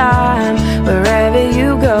your time wherever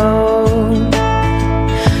you go.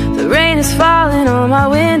 The rain is falling on my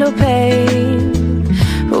window pane,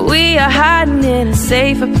 but we are hiding in a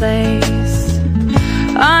safer place.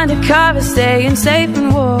 Undercover, staying safe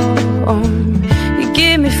and warm. You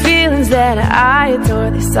give me feelings that I adore.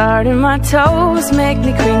 They start in my toes, make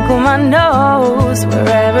me crinkle my nose.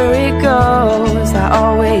 Wherever it goes, I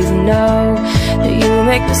always know that you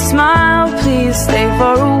make me smile, please stay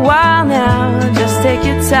for a while now. Just take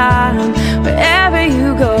your time wherever you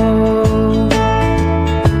go.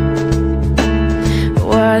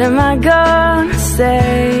 What am I gonna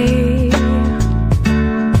say?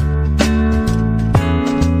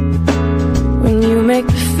 When you make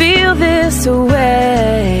me feel this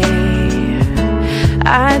way,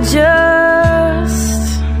 I just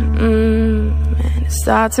and it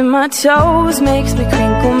starts in my toes, makes me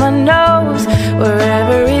crinkle my nose.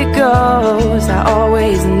 Wherever it goes, I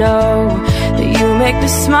always know that you make me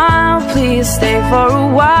smile. Please stay for a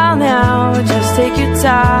while now. Just take your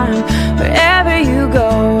time wherever you go.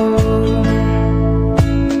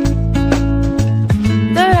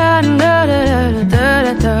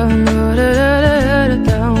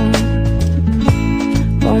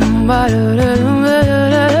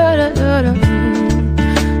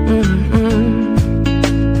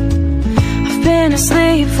 I've been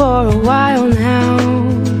asleep for a while now.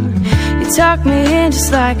 You tuck me in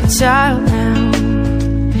just like a child now.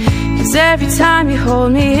 'Cause every time you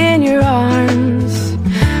hold me in your arms,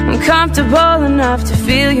 I'm comfortable enough to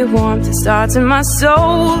feel your warmth. It starts in my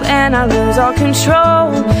soul and I lose all control.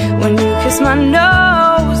 When you kiss my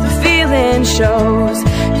nose, the feeling shows.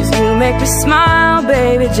 'Cause you make me smile,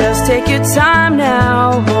 baby, just take your time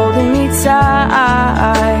now, holding me tight.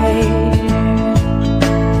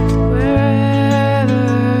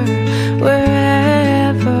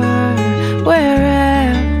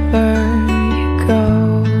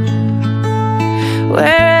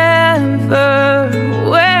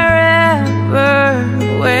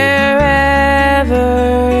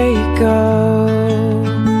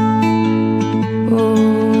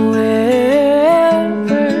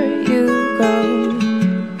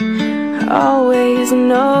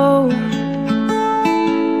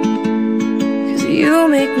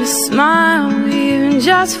 Smile, even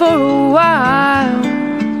just for a while.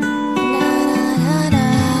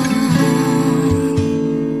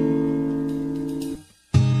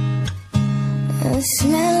 The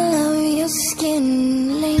smell of your skin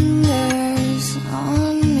lingers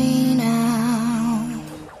on me now.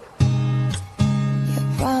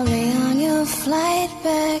 You're probably on your flight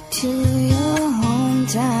back to your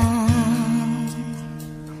hometown.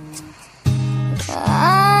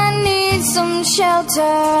 I need some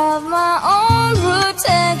shelter of my own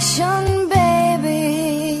protection, baby.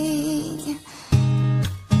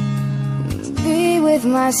 Be with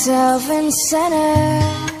myself in center,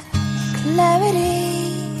 clarity,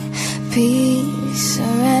 peace,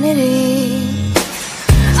 serenity.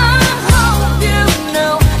 I hope you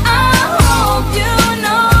know, I hope you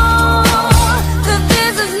know that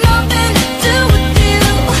this has nothing to do with you.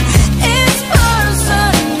 It's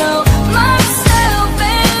personal, myself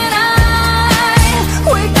and I.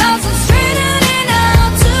 We got some straightening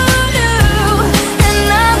out to do, and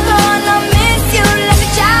I'm gonna miss you like a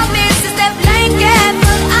child misses that blanket.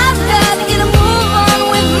 But I've got to get a move on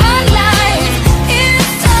with my life. It's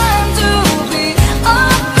time to be a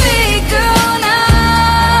big girl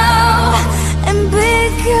now. And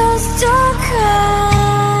big girls don't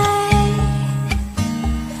cry.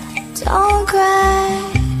 Don't cry,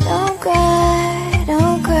 don't cry,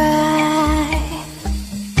 don't cry.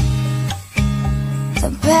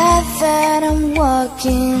 The path that I'm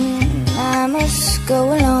walking, I must go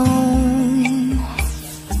alone.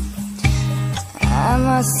 I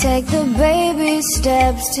must take the baby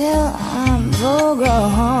steps till I'm full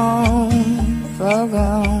grown, full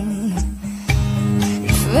grown.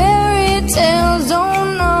 Fairy tales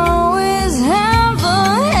don't always have a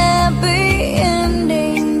happy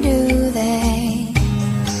ending, do they?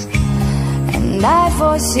 And I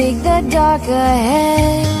foresee the dark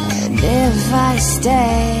ahead if I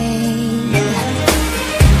stay.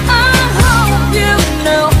 I hope you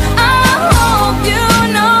know, I hope you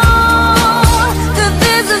know that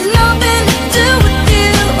this has nothing to do with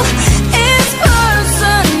you. It's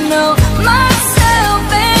personal, myself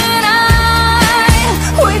and I.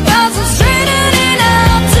 We got some straightening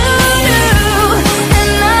out to do,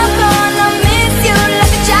 and I'm gonna miss you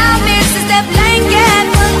like a child misses that blanket.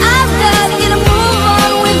 But I've got to get a move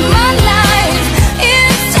on with my life.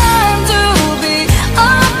 It's time to be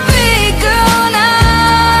a big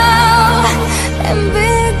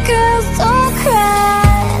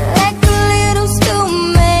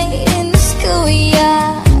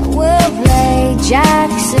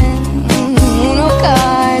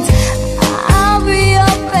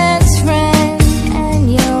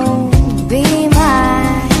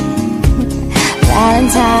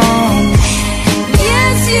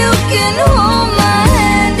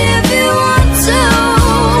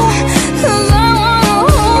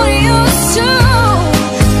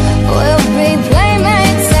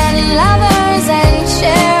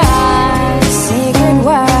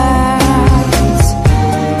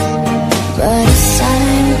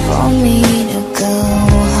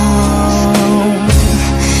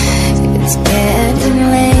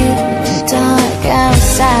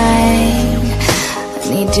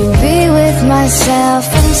to be with myself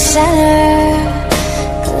and center,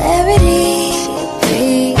 clarity,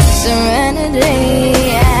 peace, serenity.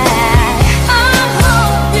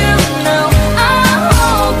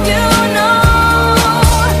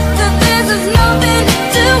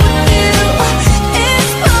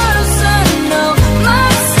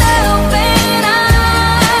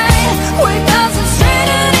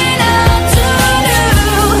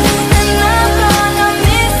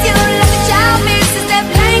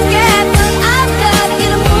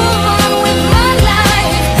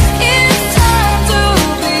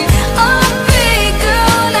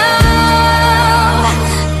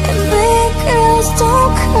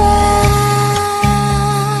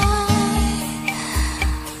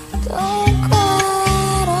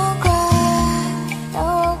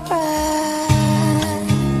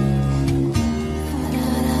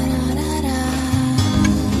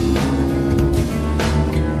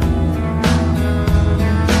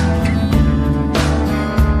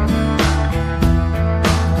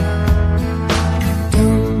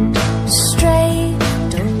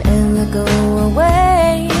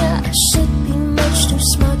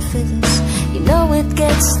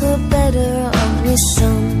 The better of me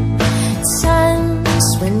sometimes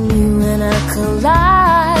when you and I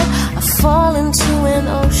collide. I fall into an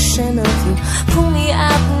ocean of you. Pull me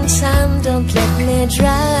out in time, don't let me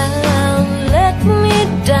drown. Let me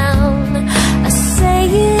down. I say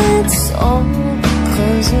it's all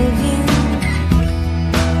because of you.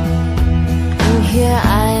 And here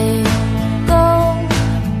I go,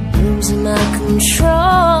 losing my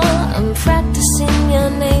control. I'm practicing your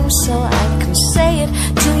name so I can say it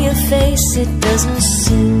to your face. It doesn't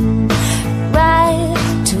seem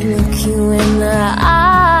right to look you in the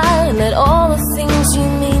eye and let all the things you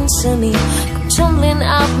mean to me come tumbling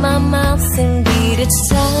out my mouth. Indeed, it's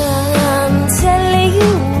time telling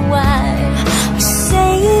you why I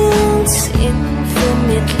say it's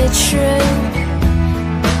infinitely true.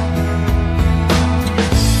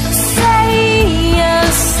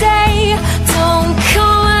 Say, don't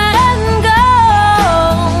come and go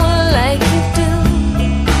like you do.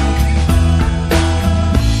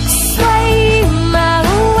 Sway my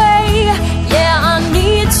way, yeah, I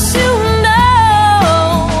need to know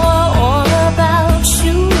all about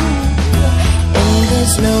you. And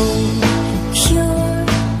there's no cure,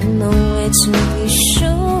 no way to be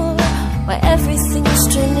sure why everything's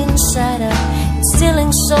turned inside out,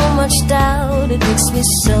 instilling so much doubt. It makes me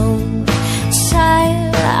so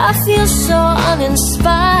tired, I feel so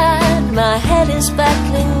uninspired. My head is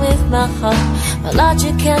battling with my heart. My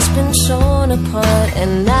logic has been torn apart,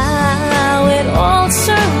 and now it all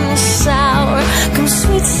turns sour. Come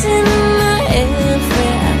sweets in my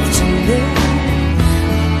every afternoon.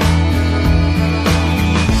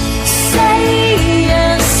 Say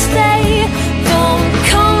yes, stay, don't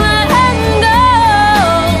come and go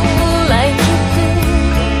like you do.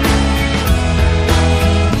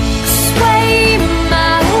 Sway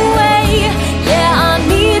my way, yeah, I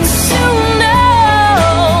need to know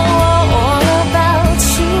all about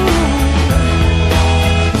you.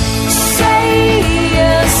 Say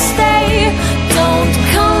yes, stay, don't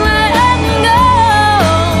come and go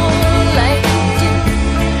like you do.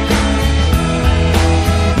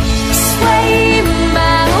 Sway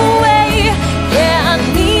my way, yeah, I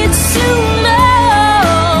need to know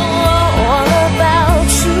all about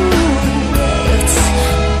you. It's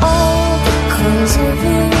all because of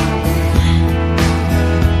you.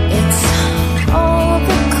 It's all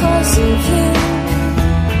because of you.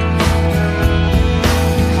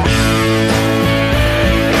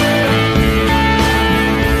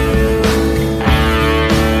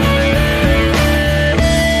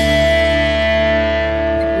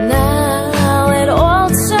 Now it all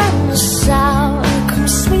turns sour. Come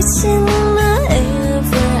sweets in my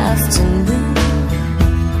every afternoon.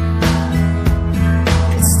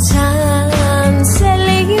 It's time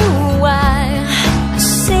telling you why I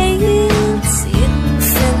say it's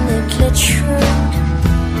infinitely true.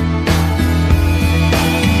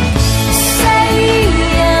 Say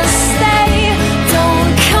yes, stay,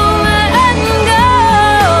 don't come and go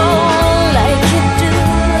like you do.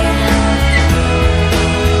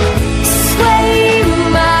 Sway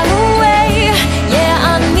my way,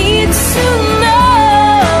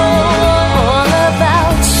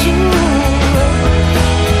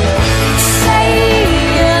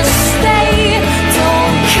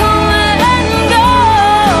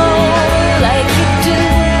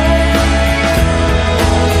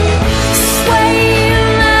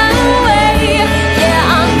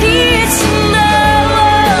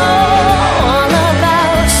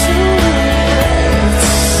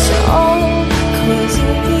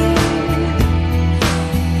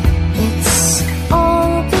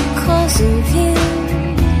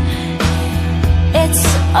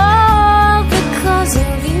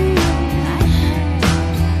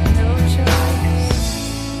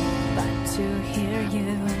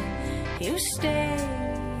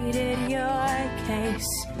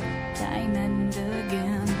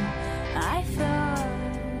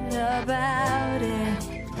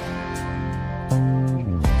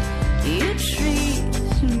 treat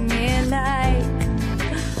me like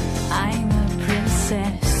I'm a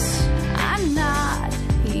princess. I'm not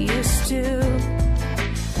used to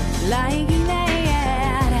liking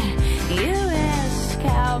that. You ask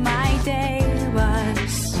how my day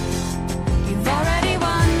was. You've already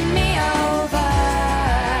won me over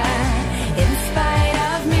in spite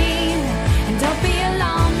of me. And don't be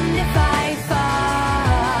alarmed if I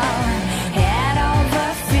fall head over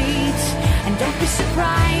feet. And don't be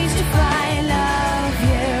surprised if I love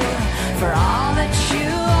you for all that you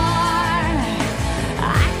are. I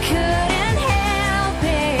couldn't help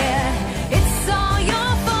it. It's all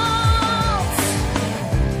your fault.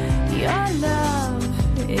 Your love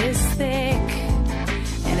is thick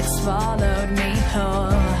and it swallowed me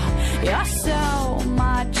whole. You're so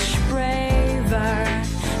much braver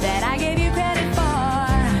than I gave you credit for.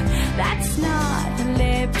 That's not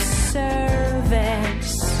lip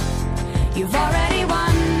service. You've already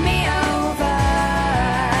won me over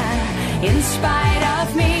in spite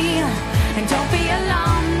of me. And don't be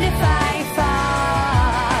alarmed if I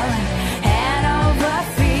fall head over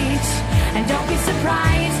feet. And don't be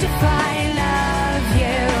surprised if I love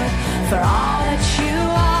you for all that you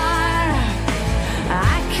are. I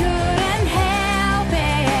couldn't help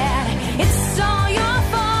it. It's all your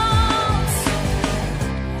fault.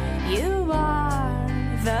 You are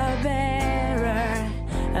the bearer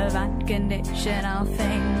of unconditional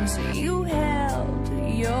things. You held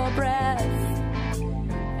your breath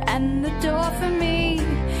and the door for me.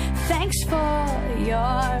 Thanks for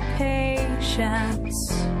your patience.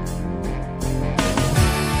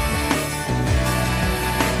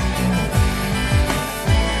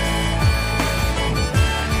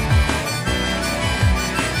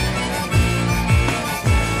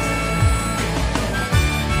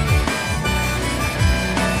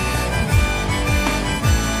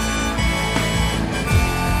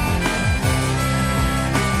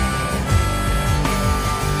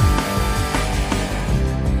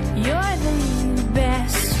 You're the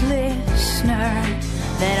best listener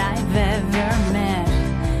that I've ever met.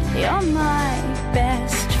 You're my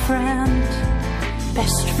best friend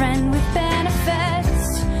with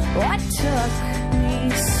benefits. What took me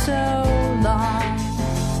so long?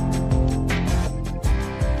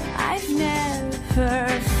 I've never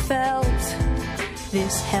felt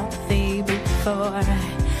this healthy before.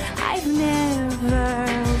 I've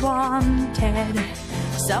never wanted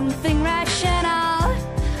something rational.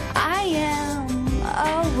 I am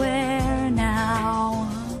aware now.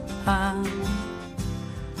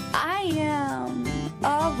 I am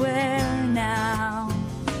aware now.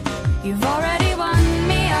 You've already won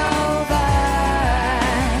me over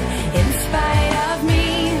in spite of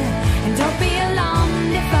me. And don't be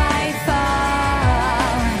alarmed if I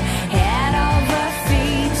fall head over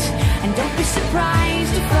feet. And don't be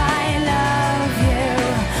surprised if I love you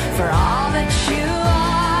for all that you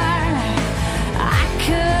are. I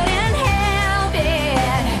couldn't help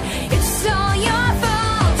it. It's all your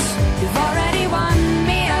fault. You've already won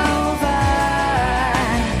me over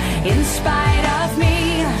in spite of me.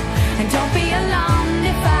 And don't be alarmed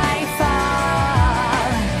if I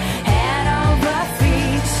fall head over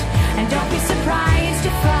feet. And don't be surprised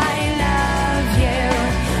if I love you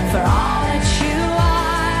for all that you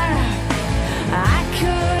are. I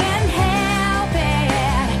couldn't help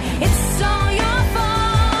it. It's all your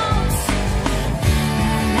fault.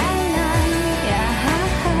 La, la, yeah, I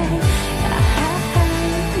couldn't help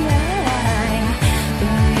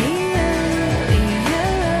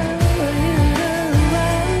it.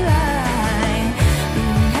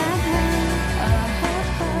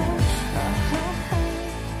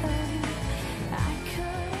 It's all your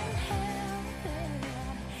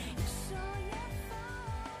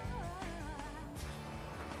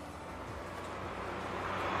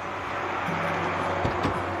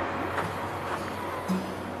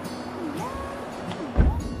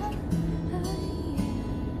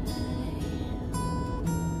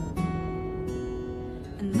fault.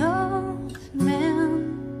 An old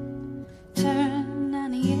man turned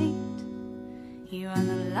 98. He won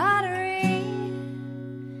the lottery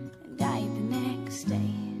and died the next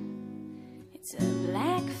day. It's a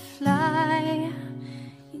black fly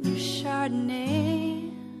in your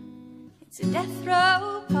Chardonnay. It's a death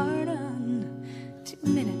row pardon, 2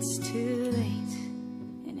 minutes too late.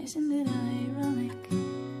 And isn't it ironic?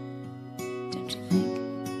 Don't you think?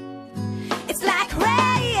 It's like rain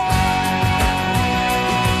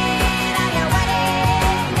on your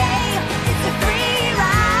wedding day. It's a free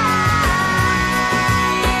ride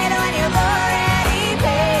when you've already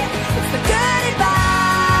paid. It's the good advice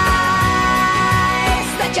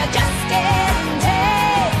that you just can't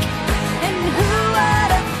take. And who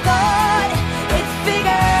would have thought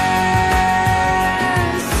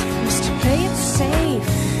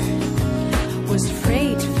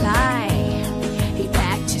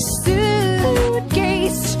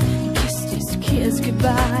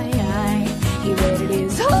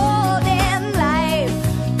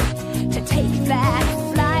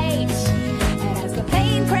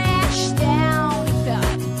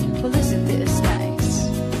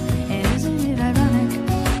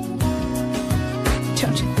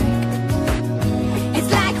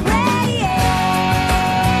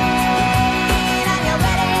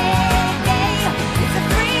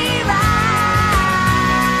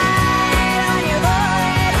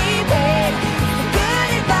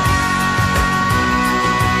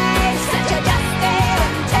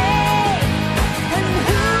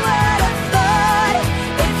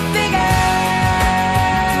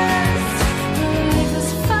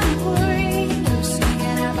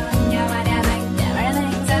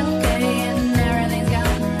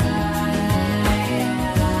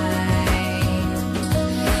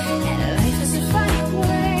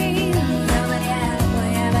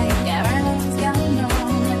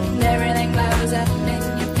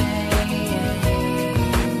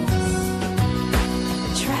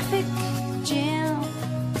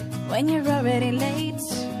when you're already late.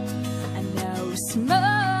 And no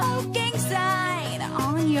smoking sign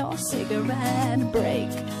on your cigarette break.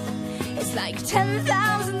 It's like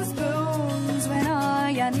 10,000 spoons when all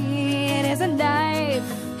you need is a knife.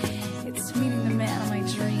 It's meeting the man of my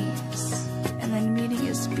dreams and then meeting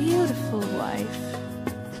his beautiful wife.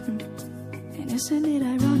 And isn't it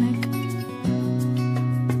ironic?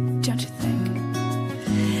 Don't you think?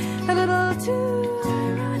 A little too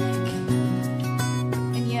ironic.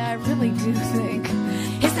 And yeah, I really do think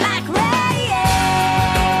it's like rain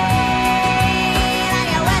on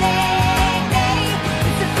your wedding day.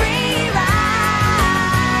 It's a free ride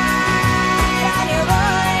on your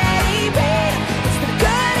already paid. It's the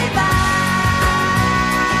good advice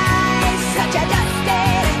such a dusty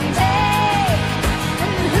day.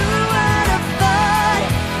 And who would have thought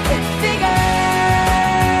it figures?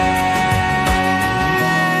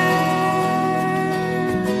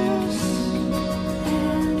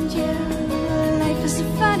 And your life is a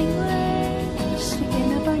funny way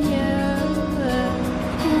sneaking up on you.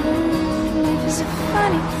 Life is a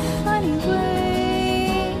funny, funny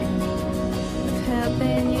way of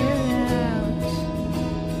helping you out,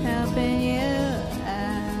 helping you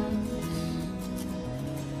out.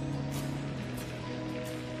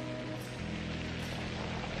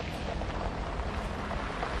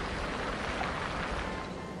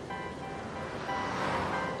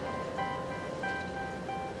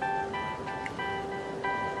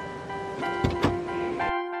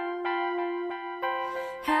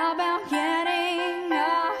 How about getting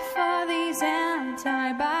off of these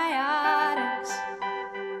antibiotics?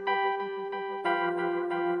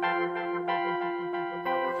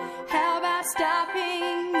 How about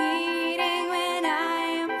stopping eating when I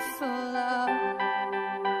am full of?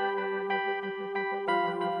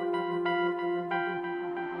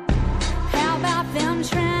 How about them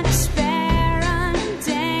trying to spare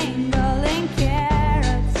untangling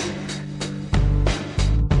carrots?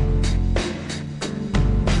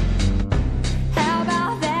 How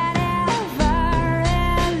about that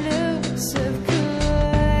ever-elusive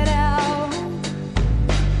good-old?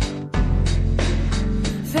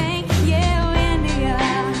 Thank you, India.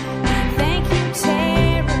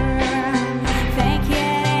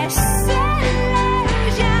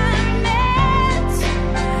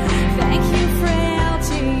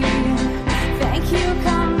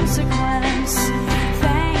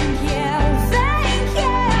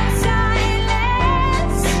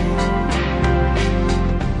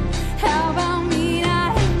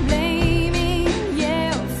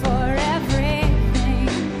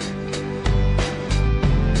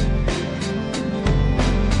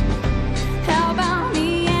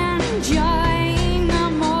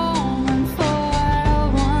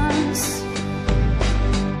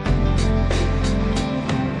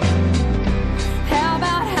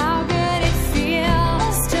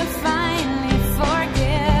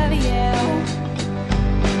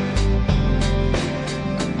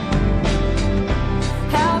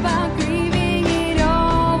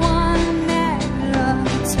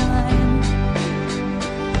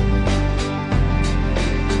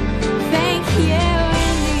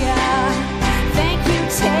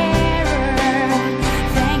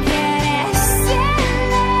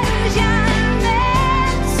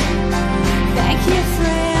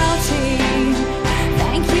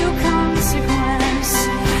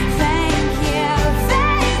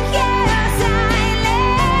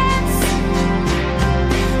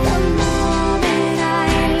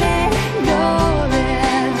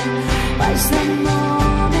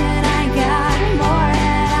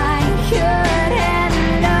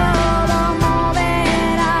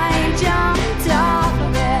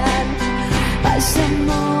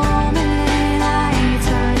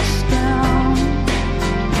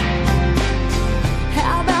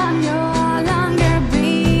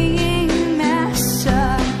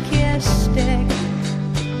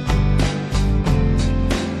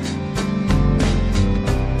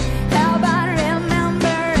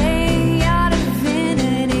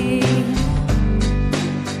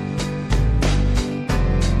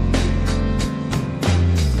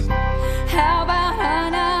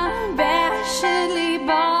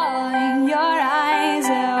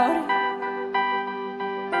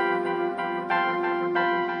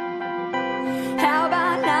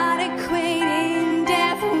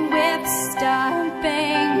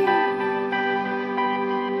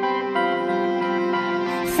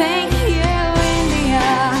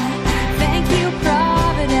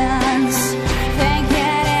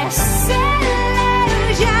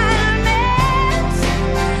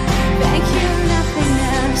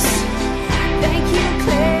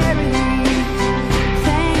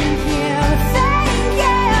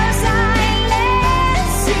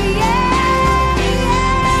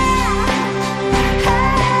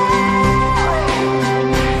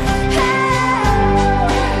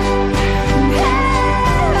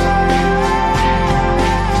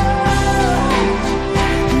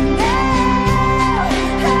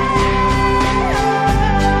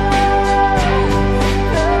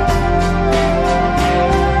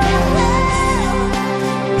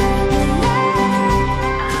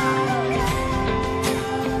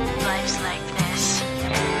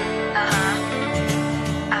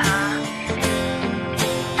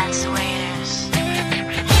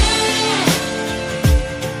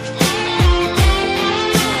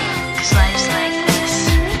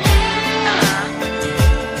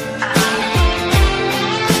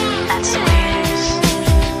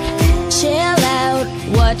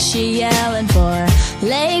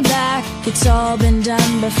 it's all been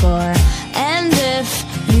done before. And if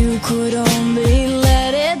you could only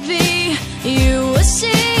let it be, you would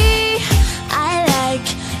see I like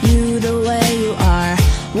you the way you are.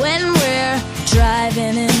 When we're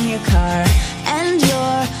driving in your car and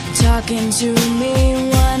you're talking to me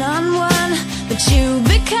one-on-one, but you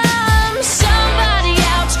become somebody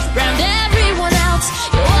else round everyone else.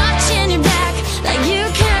 You're watching your back like you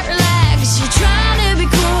can't relax. You're trying to be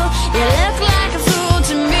cool, you look like a fool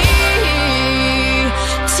to me.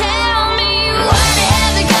 Tell me why they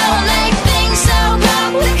have to go and make things so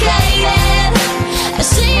complicated. I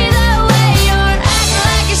see the way you're acting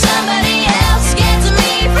like you're somebody else, gets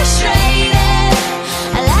me frustrated.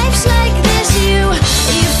 Life's like this, you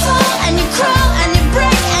fall and you crawl and you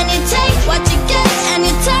break and you take what you get and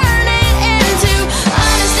you turn it into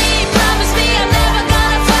honesty. Promise me I'm never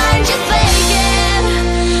gonna find you faking.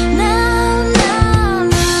 No, no,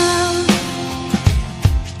 no.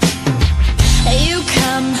 You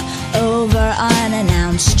come over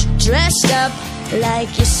unannounced, dressed up like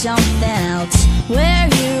you're something else. Where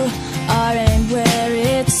you are and where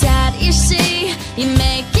it's at, you see, you're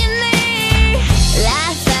making me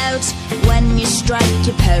laugh out when you strike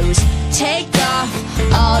your pose. Take off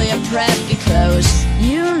all your preppy clothes.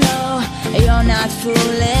 You know you're not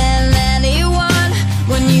fooling anyone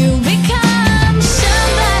when you become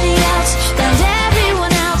somebody else round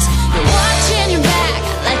everyone else. You're watching your back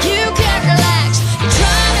like you can't relax. You're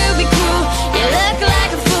trying to be cool, you look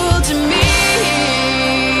like a fool to me.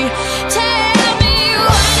 Tell me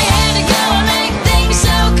why they had to go and make things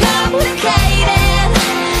so complicated.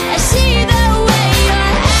 I see the way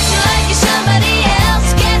you're acting like you're somebody else,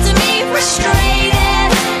 gets me frustrated.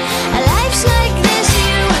 Life's like this,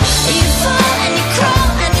 you fall and you crawl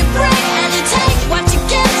and you break and you take what you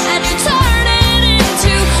get and you turn it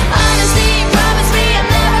into honesty. Promise me I'm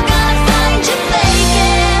never gonna find you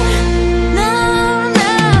faking. No,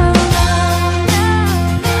 no, no,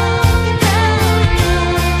 no,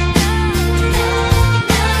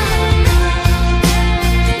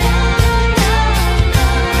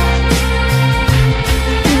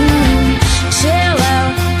 chill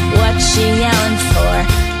out, what she yelling for?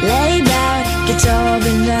 Lay back, it's all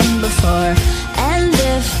been done before. And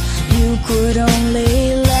if you could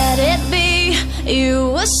only let it be, you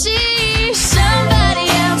will see somebody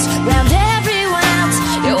else round everyone else.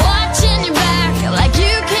 You're watching your back like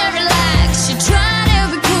you can't relax. You're trying to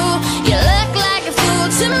be cool, you look like a fool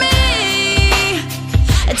to me.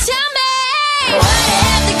 Tell me why they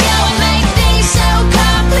have to go and make things so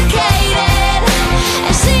complicated.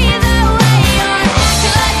 I see the way you're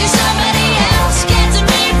acting like you're somebody else, gets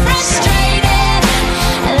me frustrated.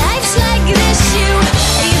 Life's like this, you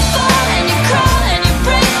fall and you crawl and you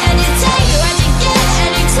break and you take what you get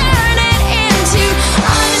and you turn it into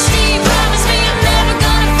honesty. Promise me I'm never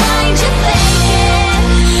gonna find you faking.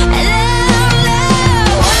 No, no,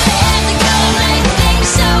 why they have to go and make things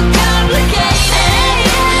so complicated.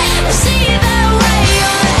 I see the way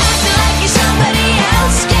you're acting like you're somebody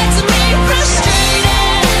else, gets me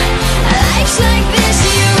frustrated. Life's like this,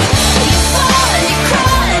 you fall and you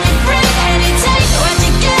crawl and you break and you take what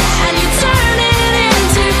you get and you turn it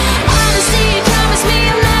into honesty. Promise me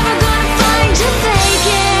I'm never gonna find you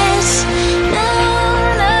faking. No,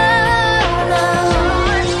 no, no.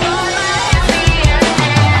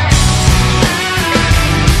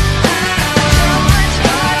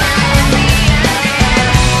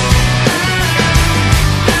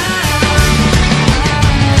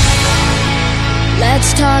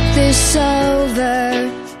 Let's talk this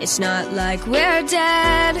over. It's not like we're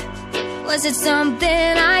dead. Was it something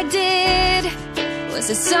I did? Was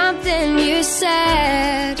it something you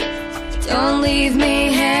said? Don't leave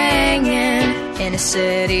me hanging in a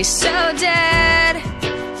city so dead,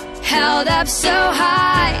 held up so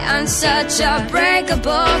high on such a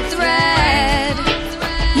breakable thread.